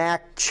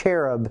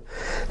Sennacherib.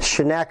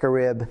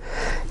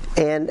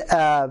 And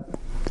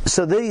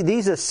so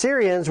these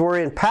Assyrians were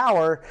in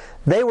power.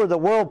 They were the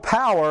world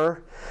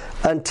power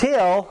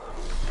until,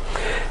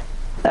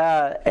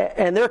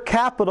 and their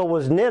capital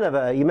was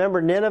Nineveh. You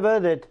remember Nineveh,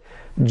 that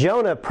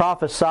Jonah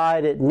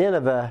prophesied at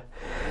Nineveh,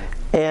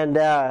 and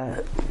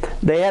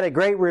they had a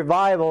great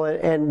revival.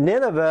 And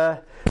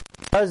Nineveh,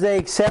 because they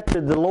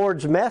accepted the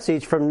Lord's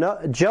message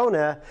from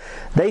Jonah,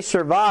 they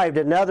survived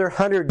another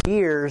 100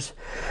 years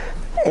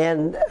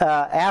and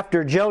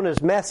after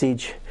Jonah's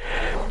message.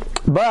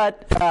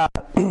 But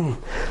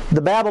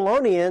the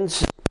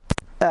Babylonians,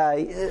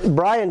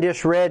 Brian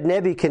just read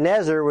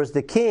Nebuchadnezzar was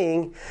the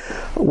king.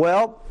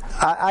 Well,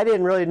 I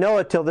didn't really know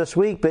it till this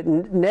week, but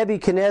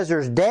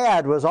Nebuchadnezzar's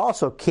dad was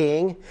also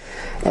king,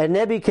 and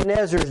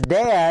Nebuchadnezzar's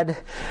dad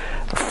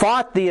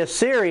fought the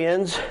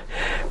Assyrians,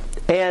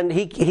 and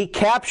he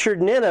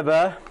captured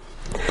Nineveh,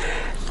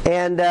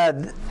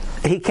 and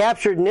he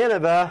captured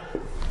Nineveh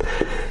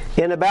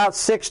in about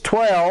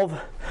 612,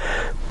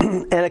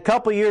 and a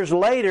couple years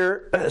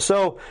later,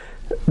 so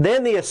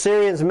then the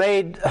Assyrians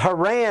made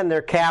Haran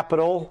their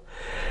capital,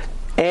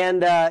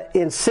 and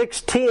in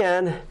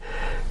 610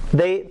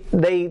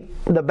 the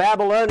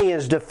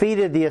Babylonians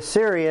defeated the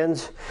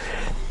Assyrians,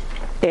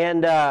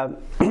 and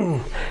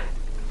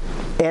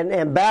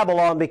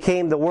Babylon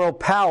became the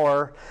world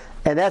power.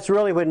 And that's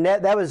really when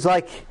that was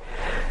like,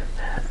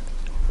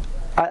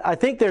 I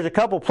think there's a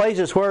couple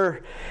places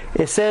where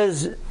it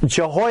says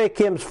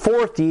Jehoiakim's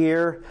 4th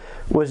year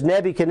was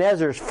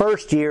Nebuchadnezzar's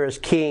 1st year as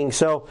king.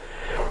 So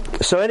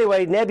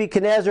anyway,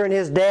 Nebuchadnezzar and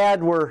his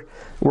dad were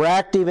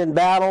active in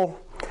battle.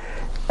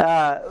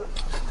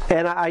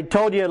 And I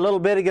told you a little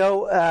bit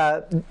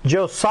ago,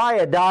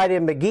 Josiah died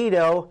in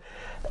Megiddo,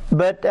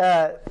 but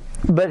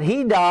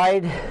he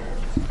died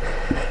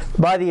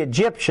by the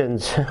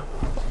Egyptians.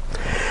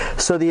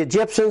 So the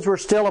Egyptians were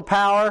still a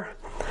power,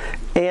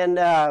 and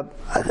I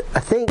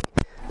think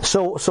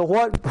so.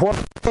 What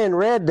Brian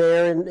read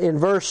there in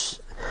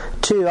verse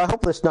 2. I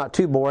hope that's not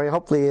too boring.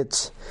 Hopefully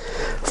it's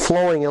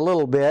flowing a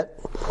little bit.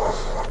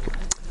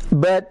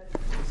 But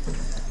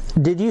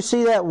did you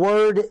see that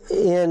word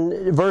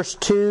in verse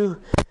 2?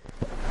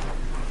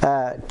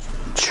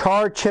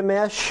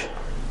 Charchemesh.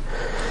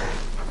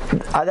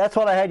 That's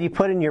what I had you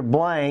put in your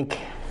blank.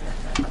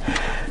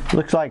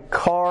 Looks like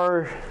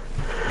car.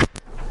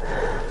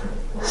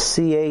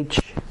 CH.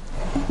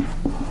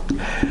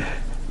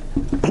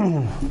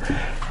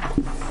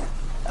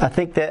 I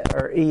think that,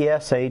 or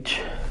ESH.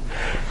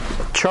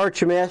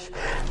 Charchemesh.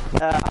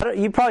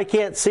 You probably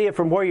can't see it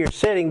from where you're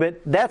sitting,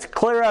 but that's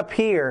clear up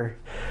here.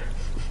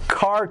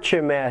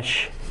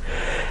 Carchemish.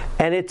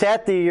 And it's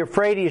at the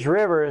Euphrates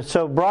River.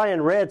 So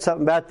Brian read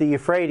something about the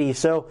Euphrates.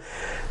 So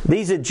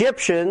these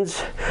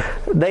Egyptians,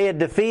 they had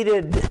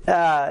defeated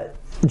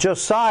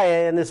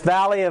Josiah in this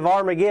valley of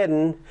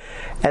Armageddon,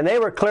 and they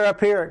were clear up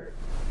here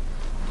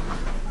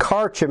at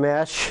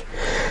Carchemish.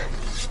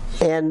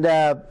 And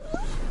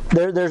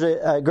there's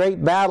a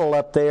great battle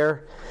up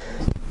there.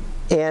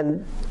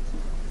 And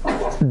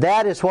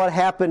that is what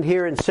happened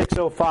here in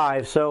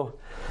 605. So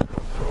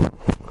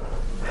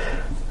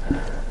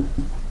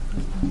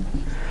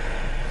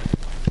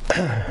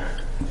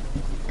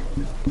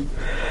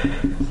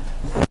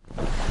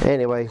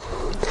anyway,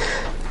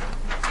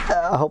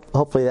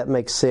 hopefully that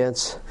makes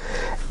sense.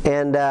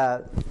 And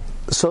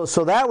so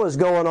that was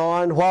going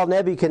on while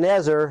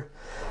Nebuchadnezzar,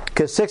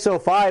 because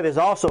 605 is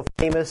also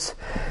famous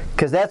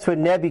because that's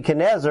when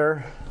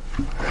Nebuchadnezzar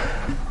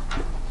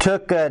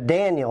took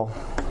Daniel.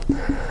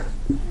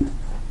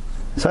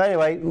 So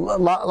anyway,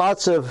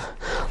 lots of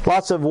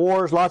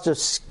wars, lots of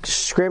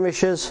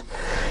skirmishes,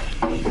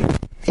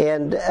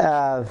 and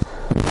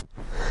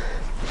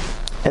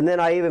then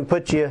I even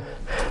put you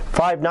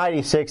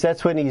 596.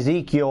 That's when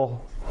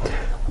Ezekiel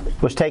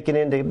was taken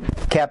into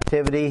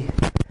captivity.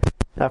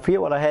 I forget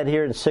what I had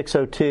here in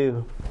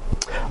 602.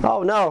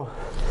 Oh no,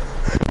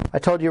 I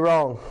told you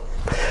wrong.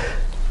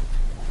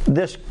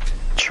 This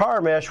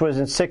Charmesh was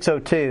in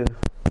 602.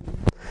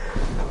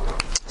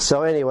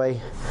 So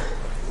anyway,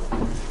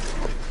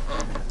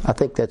 I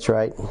think that's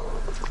right.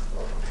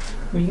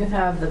 Well, you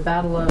have the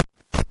Battle of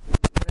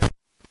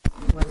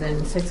was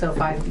in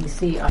 605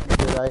 BC on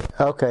Did I?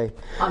 Okay.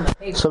 On the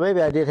paper. So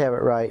maybe I did have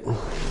it right.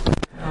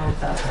 Oh,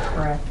 that's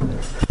correct.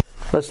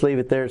 Let's leave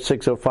it there at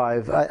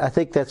 605. I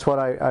think that's what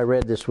I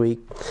read this week.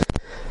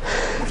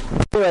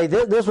 Anyway,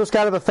 this was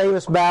kind of a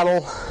famous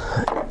battle,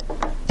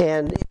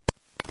 and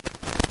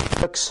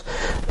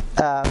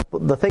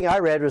the thing I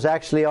read was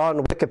actually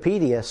on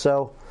Wikipedia.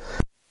 So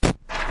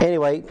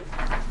anyway,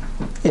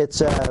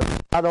 it's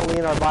not only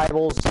in our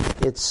Bibles,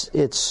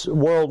 it's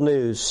world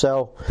news.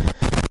 So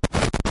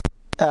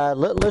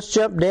let's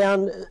jump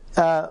down.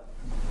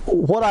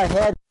 What I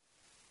had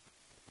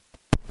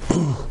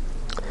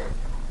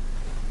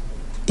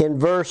in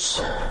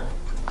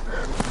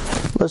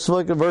let's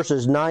look at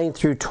verses 9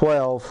 through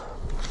 12.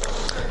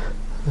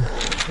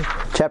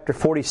 Chapter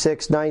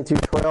 46, 9 through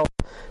 12.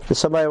 Does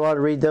somebody want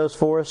to read those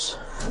for us?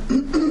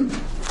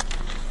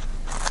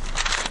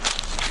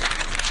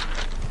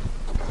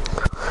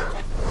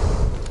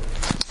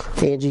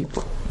 Angie.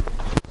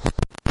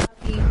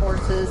 Ye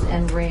horses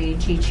and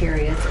rage, ye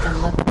chariots,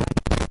 and let the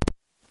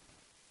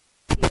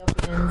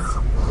Ethiopians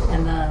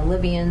and the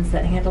Libyans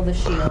that handle the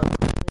shield, the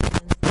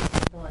Libyans that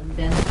handle and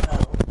bend the bow.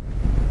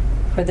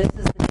 For this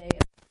is the day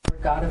of the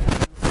Lord God of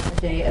hosts,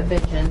 a day of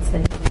vengeance, that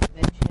he will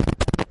avenge him of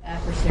his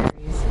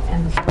adversaries,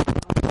 and the sword of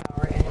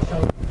power, and it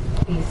shall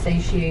be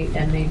satiate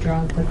and made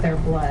drunk with their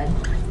blood.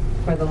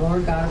 For the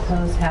Lord God of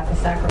hosts hath a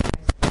sacrifice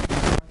in the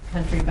north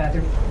country by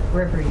the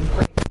river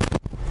Euphrates.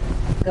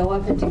 Go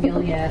up into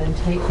Gilead and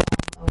take down,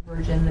 O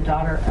Virgin, the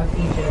daughter of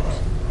Egypt.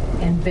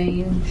 In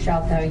vain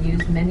shalt thou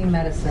use many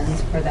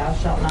medicines, for thou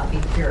shalt not be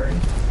cured.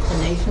 The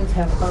nations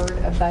have heard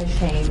of thy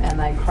shame, and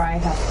thy cry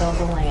hath filled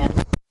the land.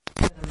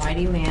 For the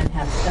mighty man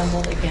hath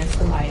stumbled against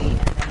the mighty, and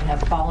they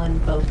have fallen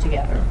both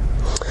together.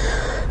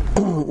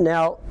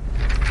 Now,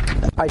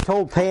 I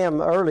told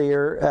Pam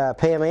earlier,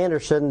 Pam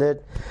Anderson,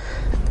 that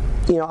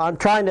I'm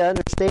trying to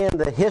understand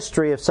the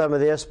history of some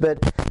of this, but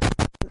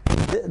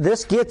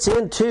this gets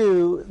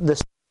into the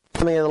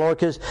coming of the Lord,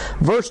 because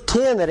verse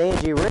 10 that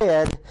Angie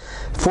read,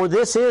 for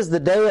this is the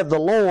day of the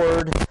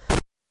Lord,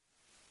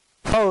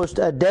 host,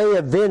 a day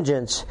of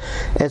vengeance.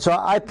 And so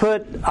I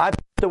put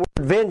the word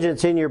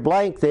vengeance in your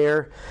blank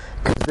there,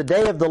 because the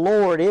day of the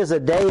Lord is a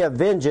day of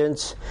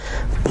vengeance,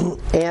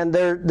 and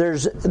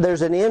there's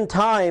an end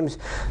times.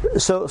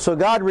 So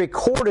God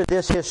recorded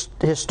this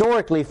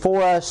historically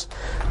for us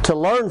to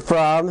learn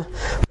from,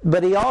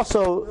 but He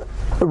also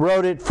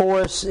wrote it for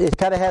us. It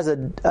kind of has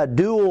a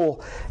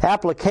dual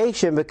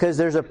application, because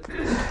there's a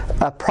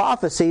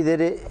prophecy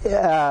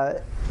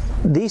that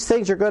these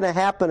things are going to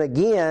happen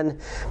again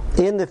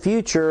in the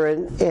future,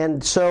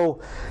 and so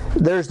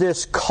there's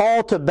this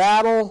call to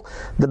battle.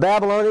 The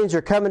Babylonians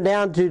are coming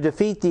down to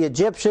defeat the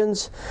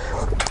Egyptians,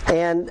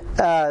 and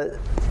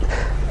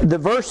the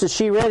verse that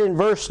she read in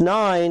verse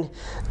 9,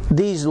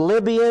 these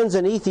Libyans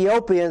and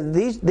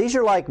Ethiopians, these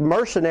are like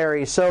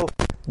mercenaries. So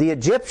the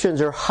Egyptians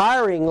are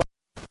hiring,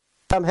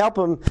 come help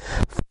them.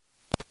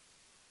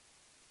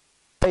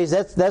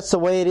 That's the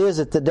way it is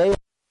at the day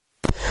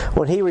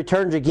when He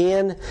returns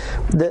again.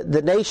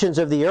 The nations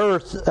of the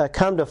earth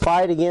come to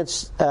fight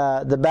against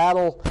the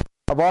battle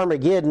of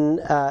Armageddon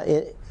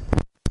and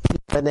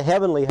the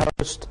heavenly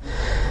host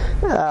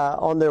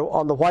on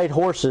the white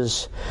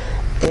horses.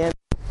 And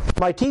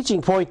my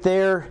teaching point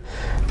there,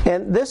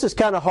 and this is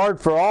kind of hard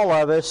for all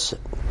of us,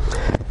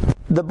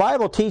 the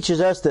Bible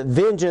teaches us that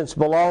vengeance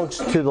belongs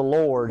to the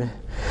Lord,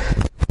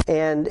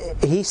 and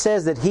He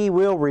says that He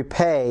will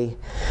repay.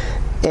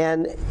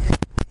 And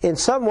in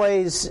some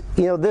ways,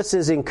 this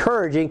is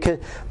encouraging,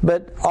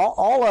 but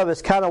all of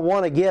us kind of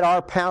want to get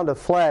our pound of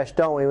flesh,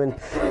 don't we?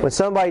 When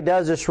somebody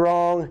does us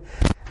wrong,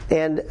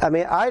 and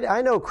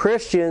I know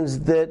Christians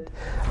that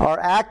are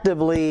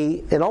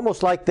actively, and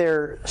almost like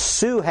they're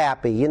sue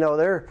happy.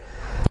 They're,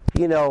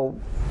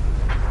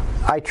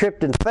 I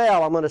tripped and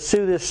fell, I'm going to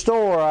sue this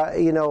store.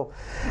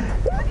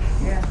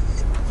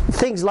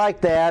 Things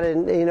like that,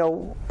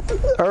 and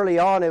early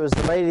on, it was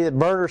the lady that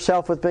burned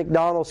herself with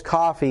McDonald's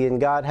coffee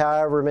and got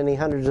however many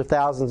hundreds of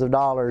thousands of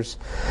dollars.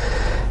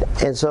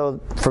 And so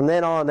from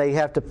then on, they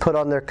have to put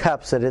on their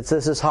cups that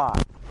this is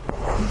hot.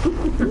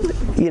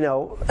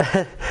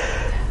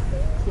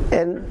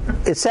 And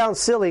it sounds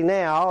silly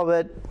now,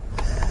 but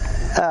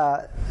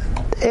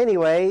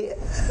anyway,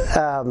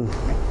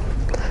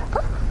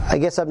 I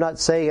guess I'm not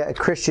saying a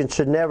Christian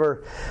should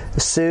never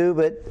sue,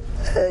 but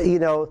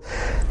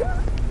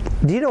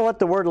do you know what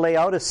the word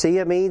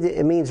Laodicea means?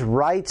 It means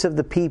rights of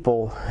the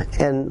people.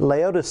 And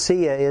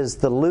Laodicea is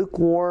the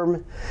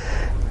lukewarm,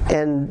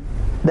 and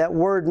that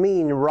word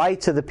means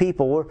rights of the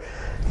people.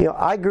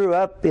 I grew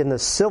up in the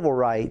civil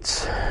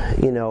rights.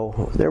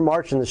 They're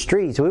marching the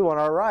streets. We want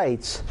our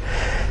rights.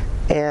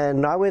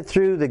 And I went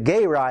through the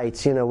gay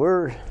rights.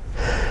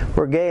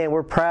 We're gay and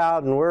we're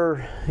proud and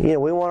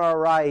we want our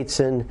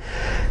rights, and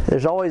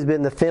there's always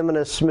been the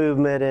feminist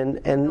movement and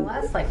the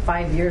last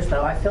 5 years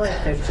though, I feel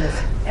like there's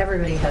just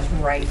everybody has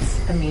rights.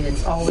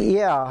 It's always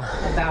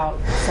about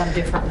some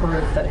different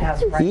group that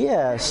has rights.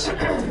 Yes,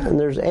 and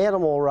there's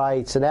animal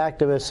rights and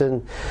activists,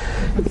 and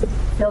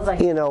feels like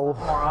more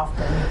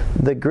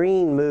often the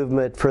green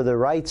movement for the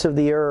rights of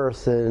the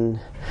earth, and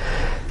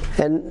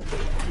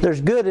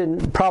there's good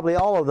in probably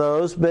all of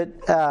those,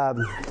 but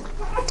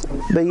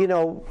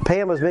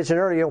Pam was mentioning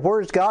earlier,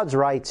 where's God's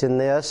rights in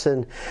this?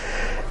 And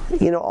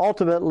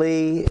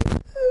ultimately,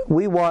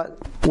 we want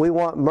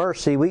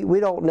mercy. We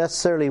don't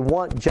necessarily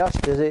want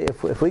justice.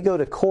 If we go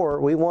to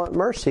court, we want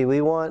mercy.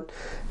 We want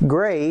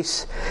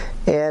grace,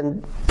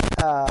 and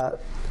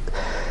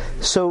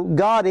so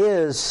God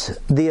is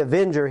the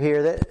avenger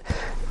here. That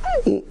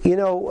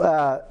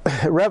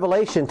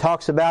Revelation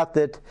talks about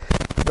that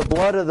the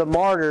blood of the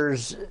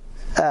martyrs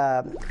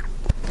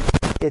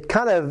it's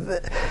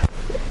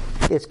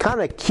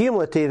kind of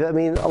cumulative. I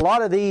mean, a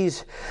lot of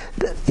these,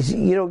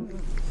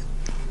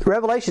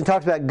 Revelation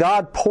talks about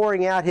God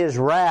pouring out His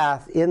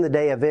wrath in the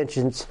day of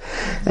vengeance,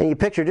 and you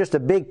picture just a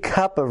big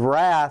cup of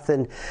wrath,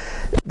 and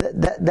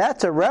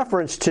that's a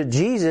reference to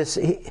Jesus.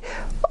 When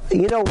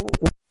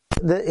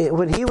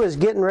He was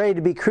getting ready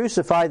to be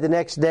crucified the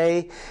next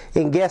day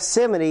in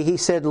Gethsemane, He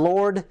said,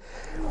 "Lord,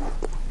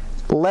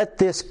 let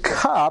this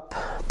cup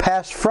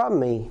pass from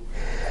me."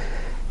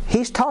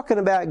 He's talking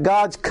about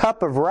God's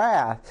cup of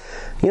wrath.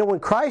 When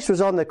Christ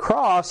was on the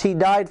cross, He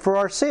died for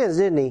our sins,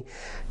 didn't He?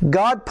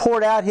 God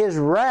poured out His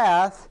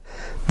wrath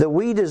that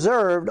we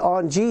deserved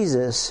on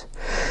Jesus.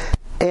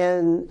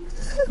 And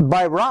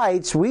by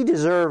rights, we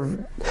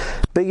deserve...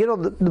 But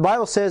the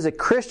Bible says that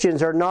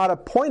Christians are not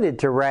appointed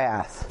to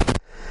wrath.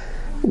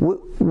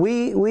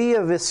 We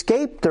have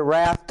escaped the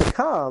wrath to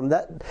come.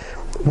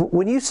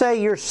 When you say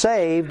you're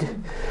saved...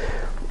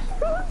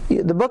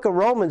 The book of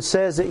Romans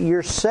says that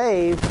you're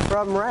saved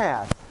from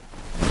wrath.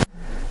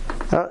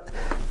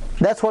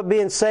 That's what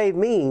being saved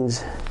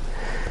means.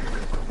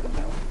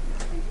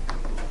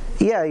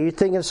 Yeah, you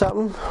thinking of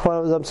something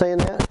while I'm saying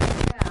that?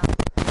 Yeah.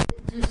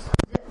 Just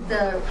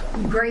the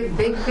great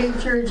big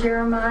picture of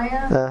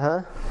Jeremiah.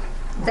 Uh-huh.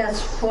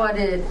 That's what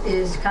it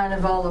is kind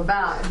of all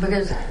about.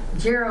 Because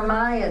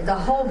Jeremiah, the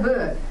whole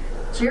book,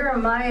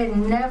 Jeremiah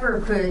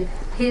never put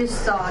his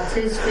thoughts,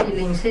 his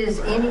feelings, his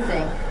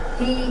anything.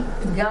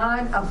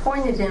 God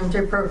appointed him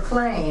to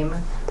proclaim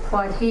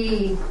what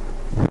He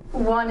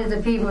wanted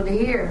the people to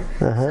hear.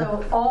 Uh-huh.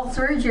 So all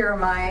through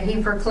Jeremiah,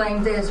 he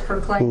proclaimed this,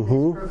 proclaimed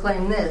this,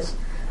 proclaimed this.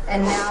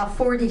 And now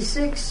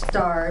 46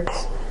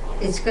 starts.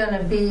 It's going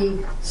to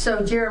be,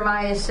 so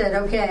Jeremiah said,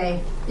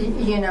 okay,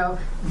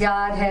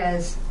 God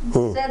has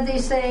said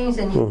these things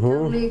and you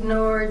totally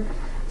ignored.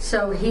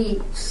 So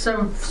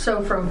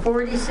from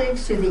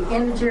 46 to the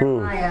end of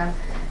Jeremiah,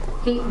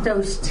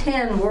 those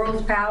 10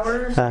 world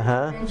powers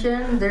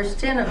mentioned, there's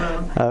 10 of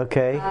them.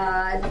 Okay.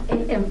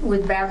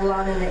 With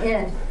Babylon in the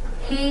end,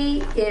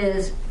 he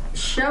is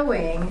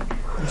showing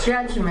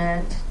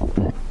judgment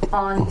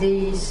on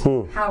these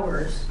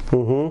powers.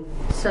 Mm-hmm.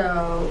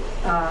 So,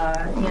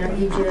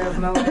 Egypt,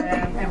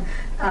 Moab,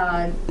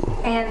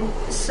 and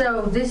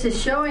so this is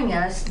showing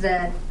us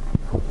that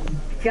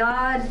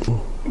God,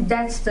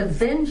 that's the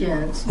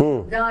vengeance.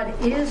 God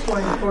is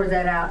going to pour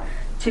that out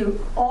to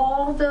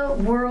all the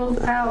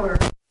world powers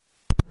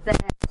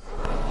that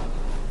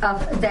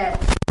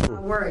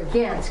were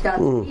against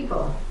God's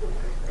people,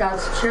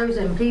 God's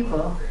chosen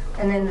people,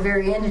 and then the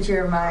very end of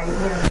Jeremiah,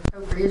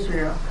 hope for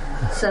Israel.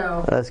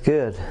 So that's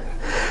good.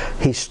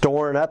 He's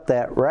storing up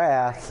that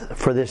wrath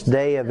for this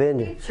day of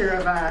vengeance.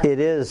 It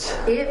is.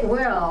 It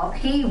will.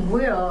 He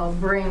will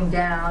bring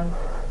down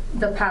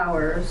the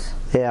powers.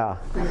 Yeah.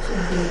 Which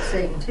includes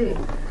Satan too.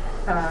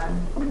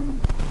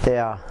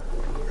 Yeah.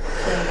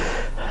 So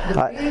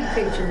the big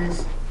picture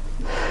is.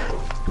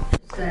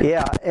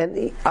 Yeah,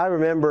 and I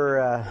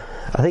remember, I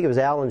think it was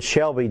Alan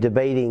Shelby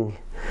debating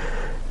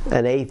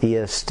an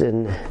atheist,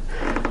 and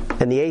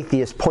the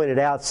atheist pointed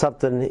out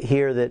something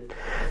here that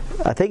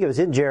I think it was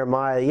in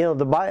Jeremiah. He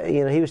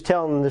was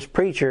telling this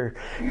preacher,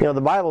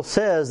 the Bible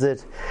says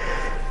that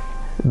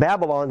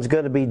Babylon's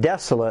going to be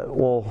desolate.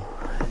 Well,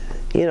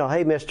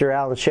 hey, Mr.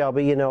 Alan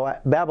Shelby,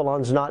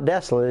 Babylon's not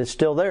desolate. It's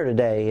still there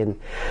today. And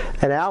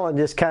Alan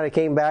just kind of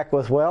came back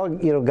with, well,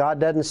 God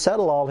doesn't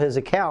settle all His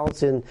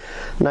accounts in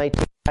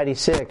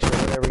 1996 or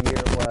whatever year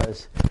it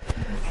was.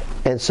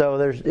 And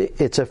so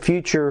it's a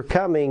future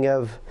coming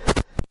of.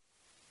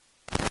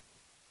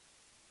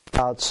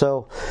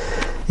 So,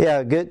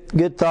 yeah,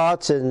 good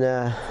thoughts.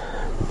 And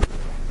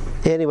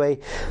anyway,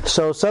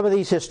 so some of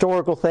these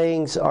historical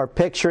things are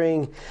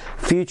picturing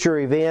future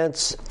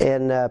events,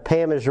 and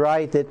Pam is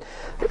right that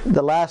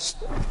the last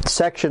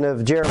section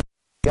of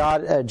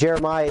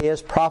Jeremiah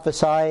is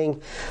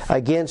prophesying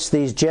against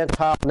these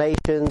Gentile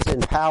nations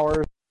and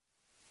powers.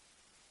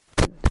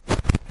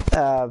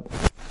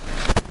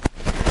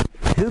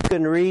 Who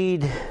can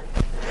read?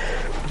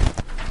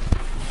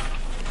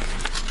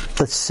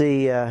 Let's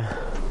see.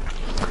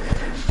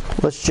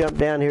 Let's jump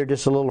down here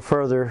just a little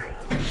further.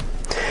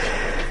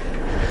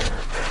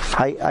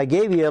 I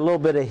gave you a little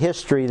bit of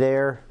history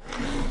there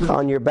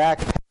on your back,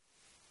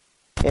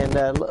 and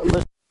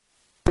let's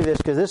do this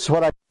because this is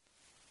what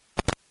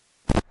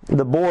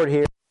the board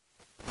here.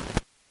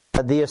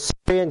 The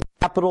Assyrian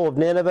capital of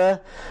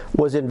Nineveh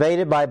was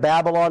invaded by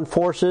Babylon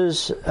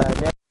forces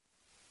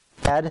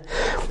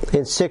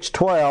in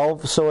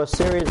 612. So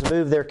Assyrians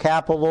moved their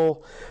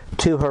capital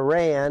to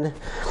Haran.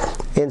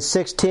 In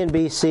 610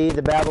 BC,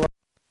 the Babylonians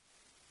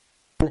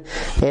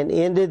and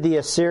ended the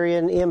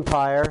Assyrian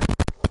Empire.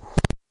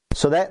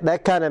 So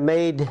that kind of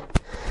made,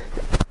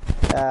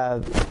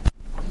 let's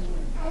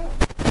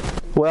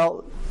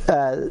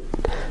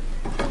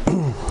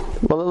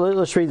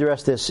read the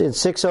rest of this. In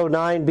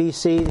 609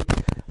 BC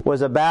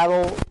was a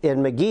battle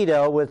in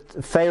Megiddo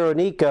with Pharaoh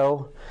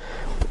Necho,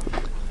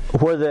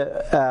 where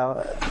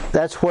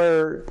that's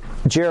where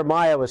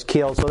Jeremiah was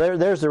killed. So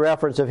there's the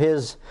reference of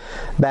his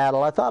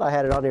battle. I thought I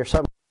had it on here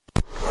somewhere.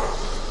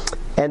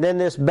 And then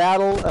this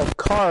battle of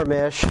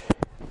Carchemish,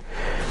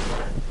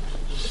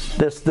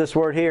 this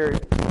word here,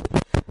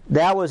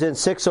 that was in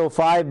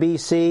 605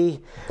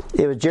 BC.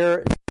 It was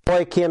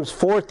Jehoiakim's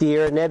 4th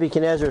year,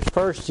 Nebuchadnezzar's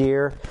 1st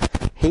year.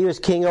 He was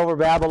king over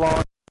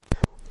Babylon.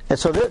 And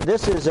so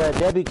this is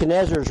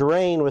Nebuchadnezzar's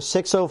reign was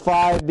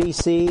 605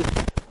 BC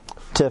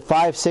to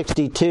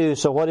 562.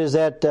 So what is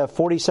that,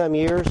 40-some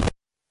years?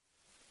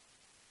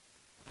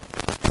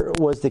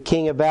 Was the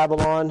king of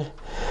Babylon.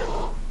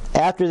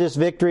 After this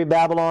victory,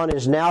 Babylon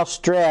is now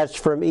stretched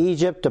from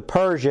Egypt to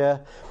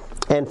Persia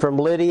and from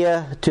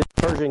Lydia to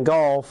the Persian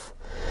Gulf.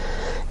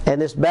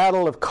 And this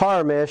battle of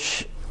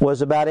Carchemish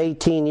was about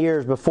 18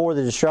 years before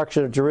the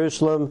destruction of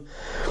Jerusalem.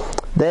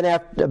 Then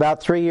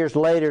about 3 years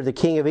later, the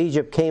king of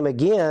Egypt came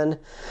again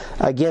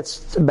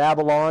against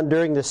Babylon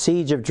during the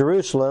siege of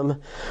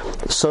Jerusalem.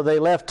 So they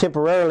left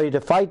temporarily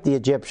to fight the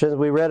Egyptians.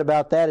 We read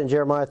about that in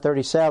Jeremiah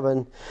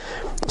 37.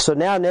 So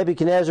now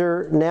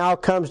Nebuchadnezzar now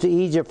comes to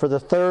Egypt for the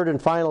third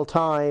and final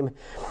time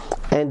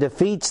and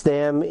defeats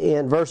them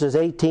in verses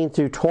 18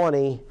 through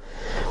 20.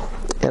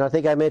 And I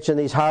think I mentioned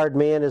these hired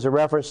men as a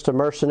reference to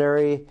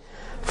mercenary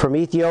from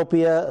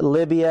Ethiopia,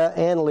 Libya,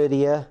 and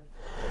Lydia.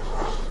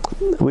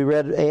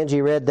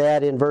 Angie read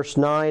that in verse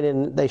 9,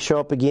 and they show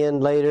up again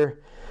later.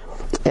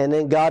 And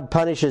then God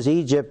punishes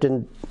Egypt,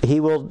 and He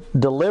will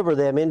deliver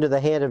them into the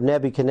hand of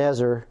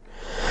Nebuchadnezzar.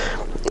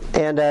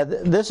 And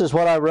this is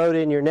what I wrote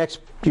in your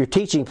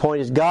teaching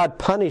point: is God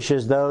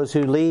punishes those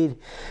who lead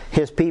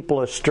His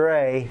people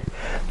astray.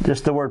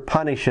 Just the word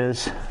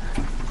punishes.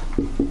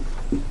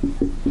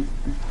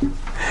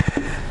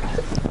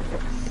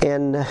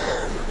 And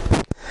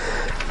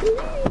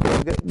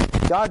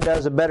God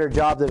does a better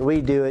job than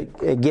we do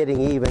at getting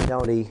even,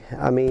 don't He?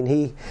 I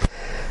mean,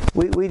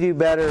 we do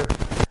better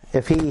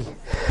if He...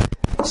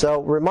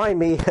 So remind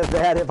me of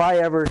that if I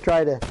ever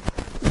try to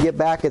get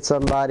back at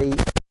somebody.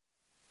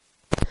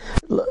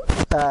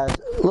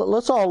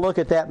 Let's all look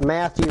at that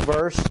Matthew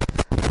verse.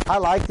 I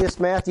like this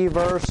Matthew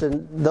verse,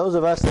 and those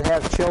of us that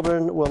have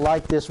children will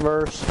like this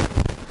verse.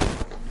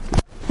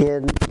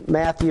 In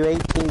Matthew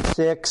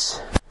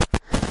 18:6.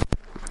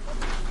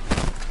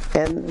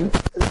 And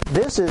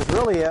this is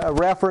really a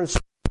reference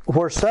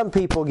where some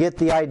people get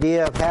the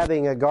idea of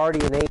having a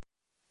guardian angel.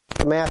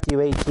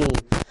 Matthew 18.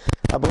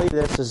 I believe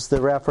this is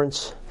the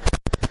reference.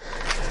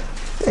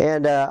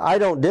 And I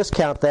don't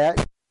discount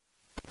that.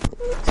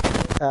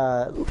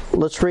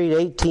 Let's read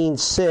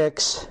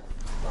 18:6.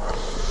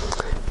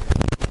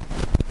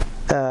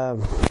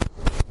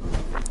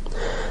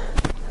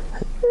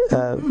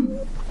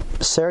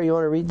 Sarah, you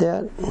want to read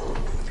that?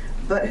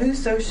 But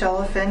whoso shall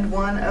offend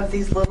one of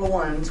these little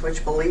ones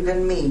which believe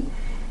in me,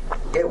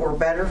 it were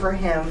better for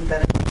him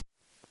that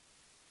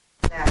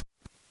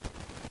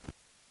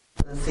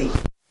the sea.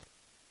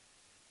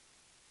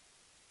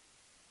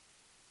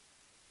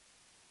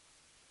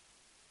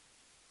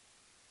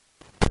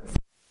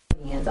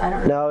 I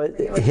don't know.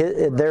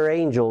 No, their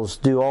angels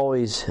do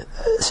always.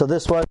 So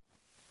this was.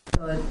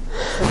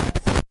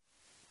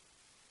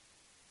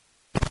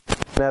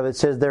 Now it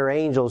says their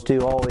angels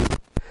do always.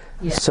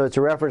 Yeah. So it's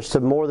a reference to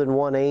more than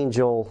one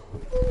angel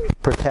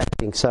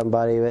protecting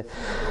somebody.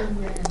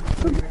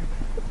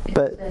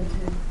 But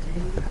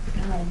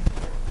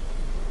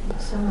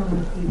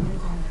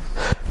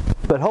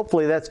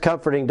hopefully that's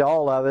comforting to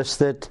all of us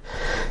that,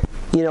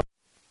 you know,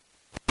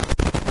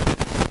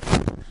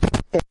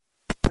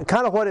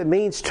 kind of what it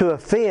means to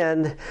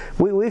offend.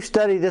 We've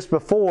studied this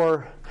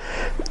before.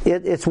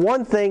 It's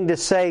one thing to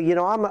say, you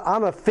know,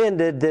 I'm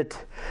offended that,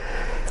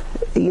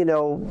 you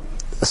know,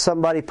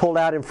 somebody pulled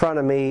out in front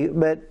of me,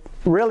 but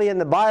really in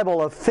the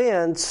Bible,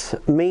 offense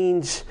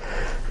means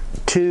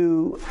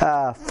to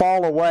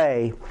fall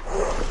away.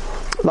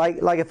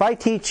 Like if I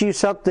teach you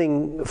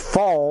something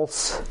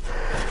false,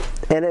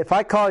 and if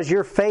I cause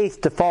your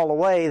faith to fall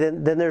away,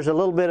 then there's a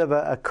little bit of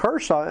a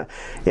curse on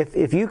it.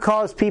 If you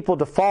cause people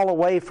to fall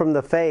away from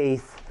the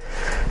faith,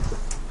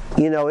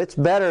 you know, it's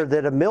better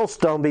that a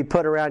millstone be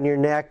put around your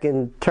neck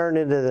and turn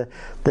into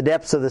the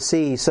depths of the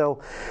sea.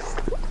 So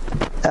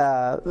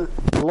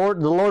the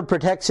Lord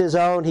protects His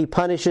own. He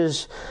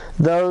punishes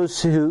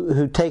those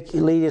who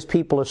lead His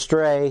people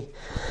astray.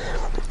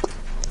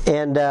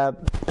 And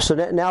so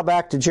now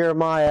back to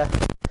Jeremiah.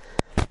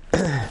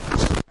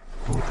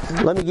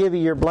 Let me give you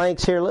your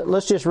blanks here.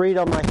 Let's just read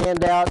on my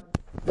handout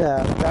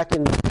back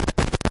in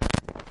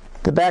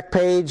the back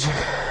page.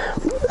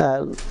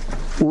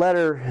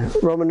 Letter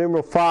Roman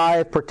numeral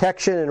 5,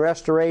 protection and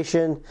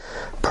restoration,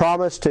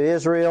 promise to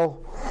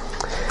Israel.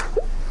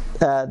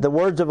 The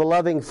words of a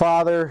loving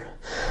Father.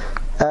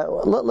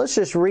 Let's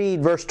just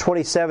read verse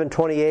 27,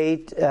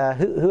 28.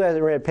 Who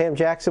hasn't read? Pam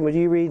Jackson, would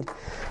you read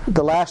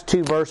the last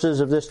two verses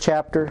of this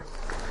chapter?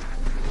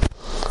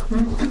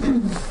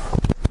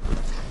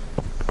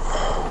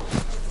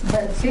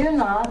 But fear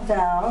not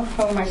thou,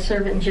 O my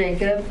servant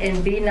Jacob,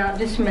 and be not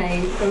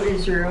dismayed, O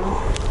Israel.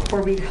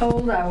 For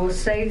behold, I will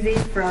save thee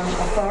from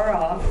afar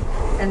off,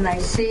 and thy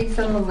seed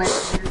from the land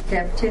of your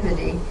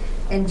captivity.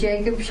 And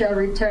Jacob shall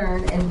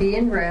return and be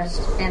in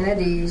rest and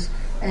at ease,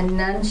 and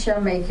none shall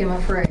make him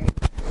afraid.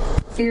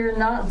 Fear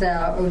not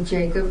thou, O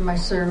Jacob, my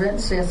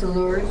servant, saith the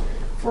Lord,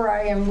 for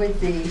I am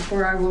with thee.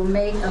 For I will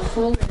make a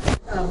full end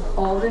of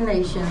all the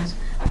nations,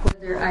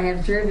 whither I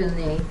have driven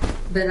thee.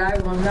 But I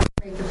will not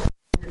make a full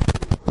end of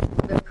thee,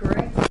 but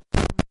correct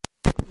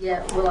thee,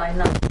 yet will I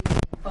not leave thee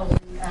wholly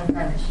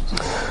unpunished.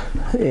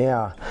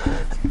 Yeah.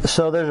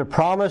 So there's a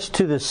promise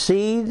to the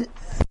seed.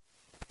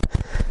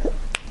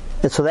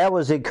 And so that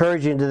was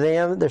encouraging to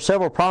them. There's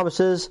several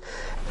promises,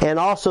 and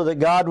also that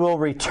God will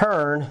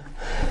return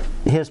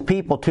His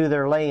people to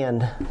their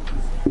land.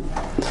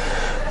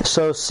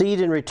 So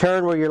seed and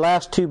return were your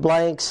last two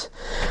blanks.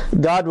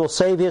 God will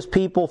save His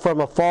people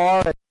from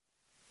afar,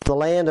 the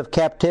land of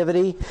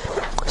captivity.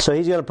 So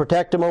He's going to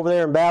protect them over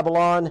there in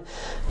Babylon.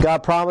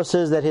 God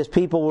promises that His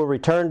people will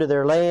return to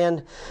their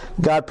land.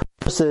 God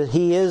promises that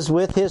He is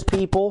with His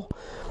people.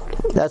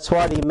 That's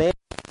what He meant.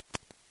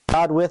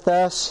 God with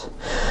us.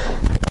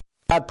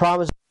 God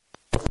promises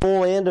a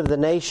full end of the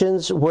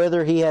nations.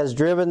 Whither He has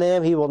driven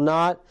them, He will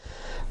not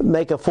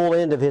make a full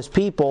end of His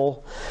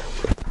people.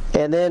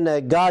 And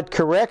then God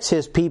corrects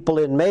His people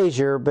in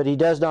measure, but He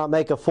does not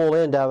make a full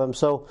end of them.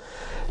 So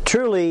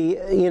truly,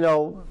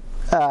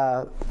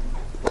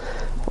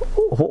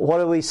 what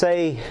do we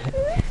say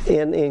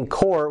in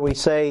court? We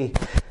say,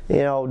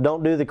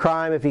 don't do the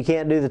crime if you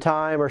can't do the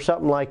time, or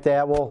something like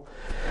that. Well,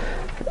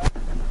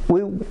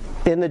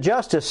 in the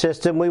justice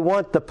system, we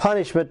want the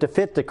punishment to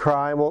fit the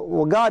crime.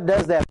 Well, God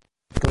does that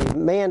perfectly.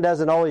 Man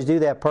doesn't always do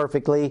that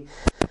perfectly.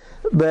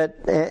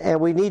 And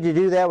we need to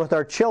do that with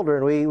our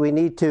children. We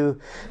need to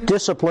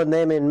discipline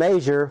them in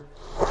measure.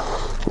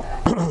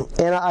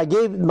 And I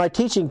gave my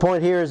teaching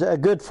point here is a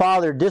good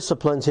father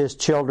disciplines his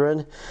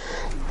children.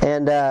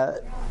 And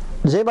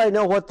does anybody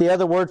know what the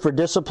other word for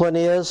discipline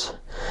is?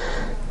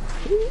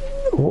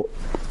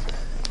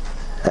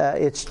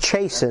 It's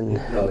chasten.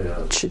 Oh,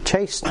 yeah.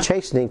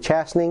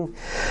 Chastening.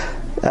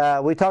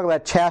 We talk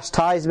about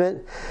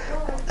chastisement.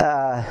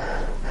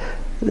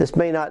 This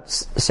may not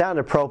sound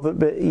appropriate,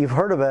 but you've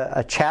heard of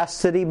a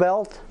chastity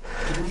belt.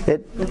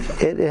 It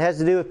has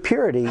to do with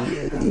purity.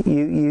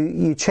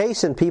 You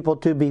chasten people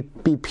to be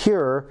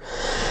pure.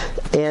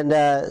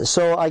 And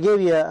so I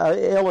gave you an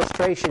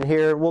illustration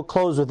here. We'll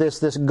close with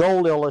this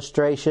gold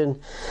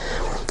illustration.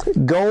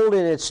 Gold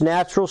in its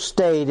natural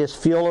state is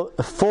full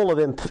of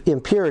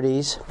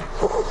impurities.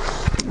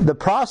 The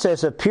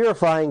process of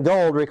purifying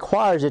gold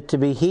requires it to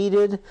be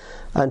heated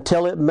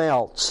until it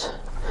melts.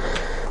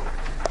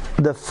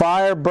 The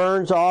fire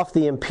burns off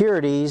the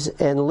impurities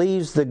and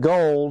leaves the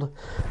gold,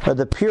 or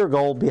the pure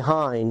gold,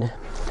 behind.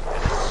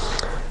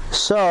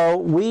 So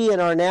we in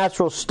our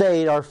natural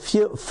state are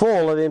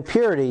full of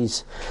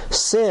impurities,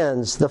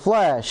 sins, the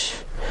flesh.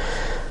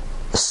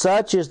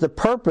 Such is the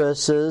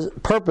purpose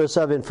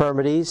of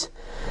infirmities,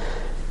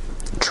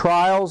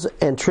 trials,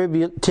 and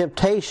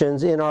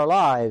temptations in our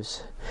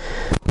lives.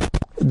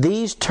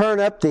 These turn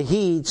up the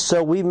heat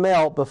so we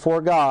melt before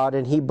God,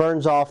 and He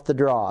burns off the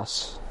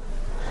dross.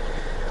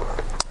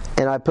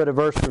 And I put a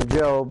verse from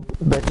Job,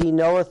 but He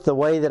knoweth the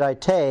way that I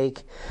take.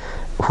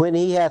 When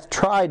He hath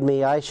tried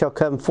me, I shall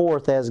come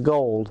forth as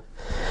gold.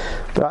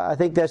 But I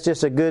think that's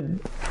just a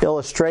good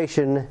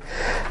illustration.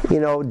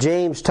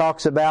 James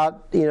talks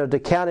about, to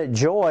count it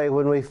joy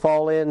when we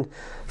fall in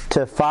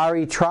to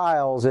fiery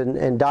trials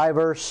and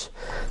diverse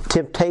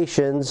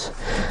temptations,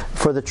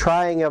 for the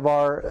trying of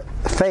our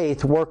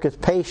faith worketh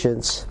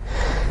patience.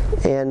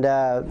 And,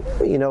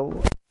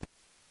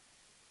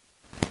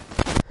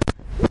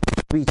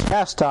 be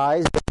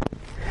chastised.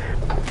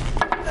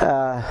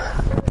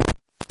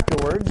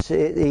 Afterwards,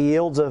 it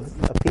yields a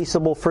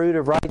peaceable fruit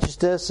of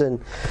righteousness,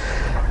 and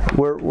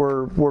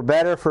we're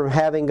better from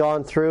having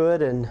gone through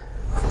it. And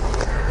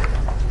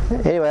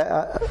anyway,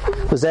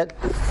 was that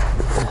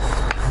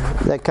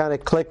kind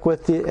of click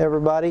with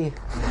everybody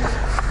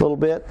a little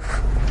bit?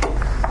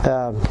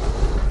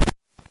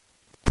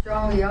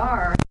 Strong we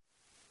are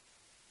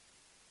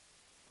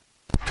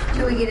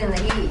till we get in the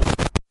heat.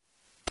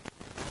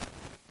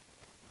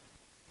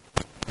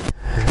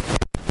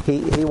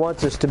 He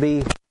wants us to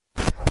be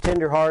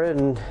tenderhearted,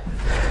 and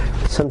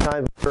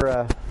sometimes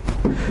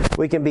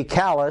we can be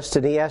calloused,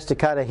 and He has to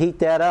kind of heat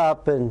that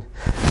up and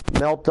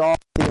melt off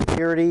the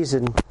impurities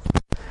and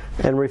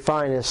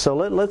refine us. So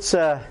let's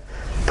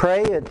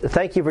pray.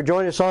 Thank you for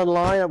joining us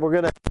online. We're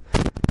going to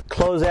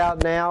close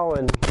out now,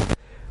 and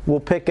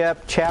we'll pick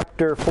up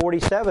chapter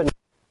 47.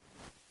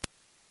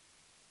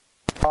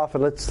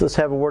 And let's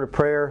have a word of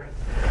prayer,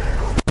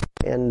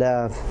 and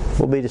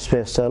we'll be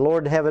dismissed.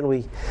 Lord in heaven,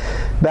 we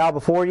bow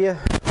before You.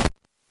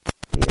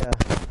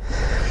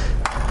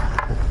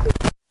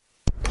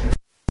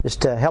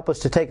 Just help us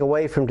to take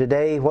away from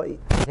today what You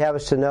have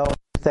us to know.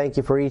 Thank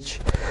You for each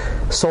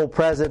soul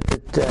present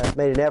that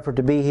made an effort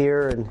to be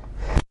here. And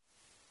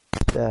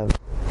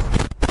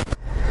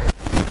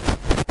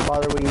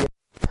Father,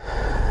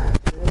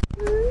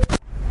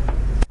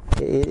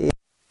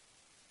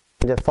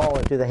 to fall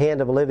into the hand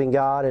of a living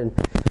God, and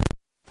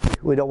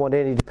we don't want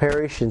any to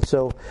perish. And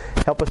so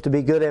help us to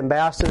be good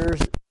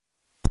ambassadors.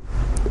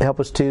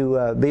 Help us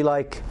to be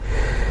like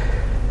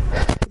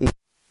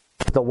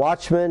the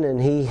watchman,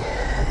 and he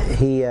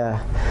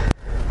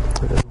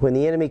when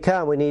the enemy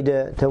come, we need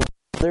to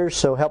others.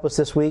 So help us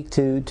this week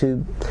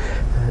to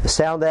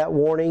sound that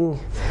warning.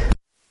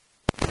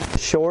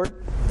 Short.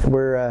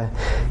 We're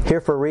here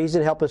for a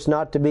reason. Help us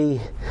not to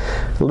be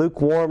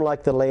lukewarm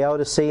like the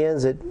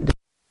Laodiceans. And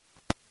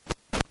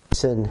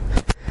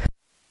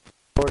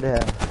Lord,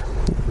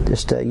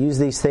 just use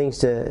these things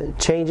to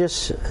change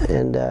us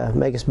and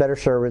make us better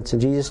servants. In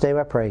Jesus' name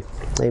I pray.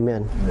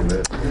 Amen.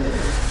 Amen.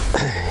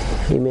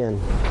 Amen.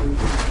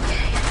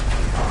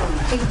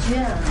 Hey,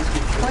 Jim,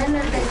 when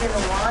are they going to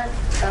want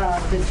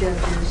the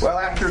judges? Well,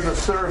 after the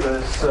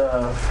service,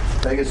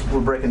 I guess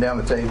we're breaking down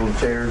the table and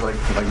chairs like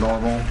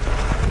normal.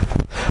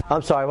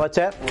 I'm sorry, what's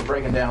that? We're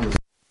breaking down the...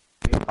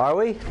 Are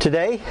we?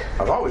 Today?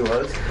 I thought we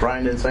was.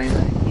 Brian didn't say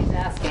anything. He's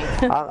asking.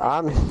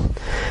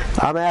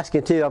 I'm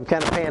asking too. I'm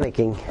kind of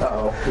panicking.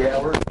 Uh-oh. Yeah,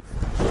 we're...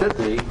 Should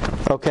be.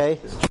 Okay.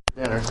 It's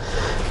dinner.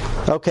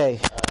 Okay.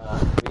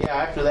 Yeah,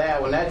 after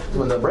that,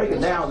 when the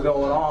breaking down is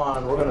going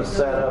on, we're going to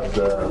set up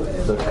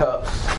the cups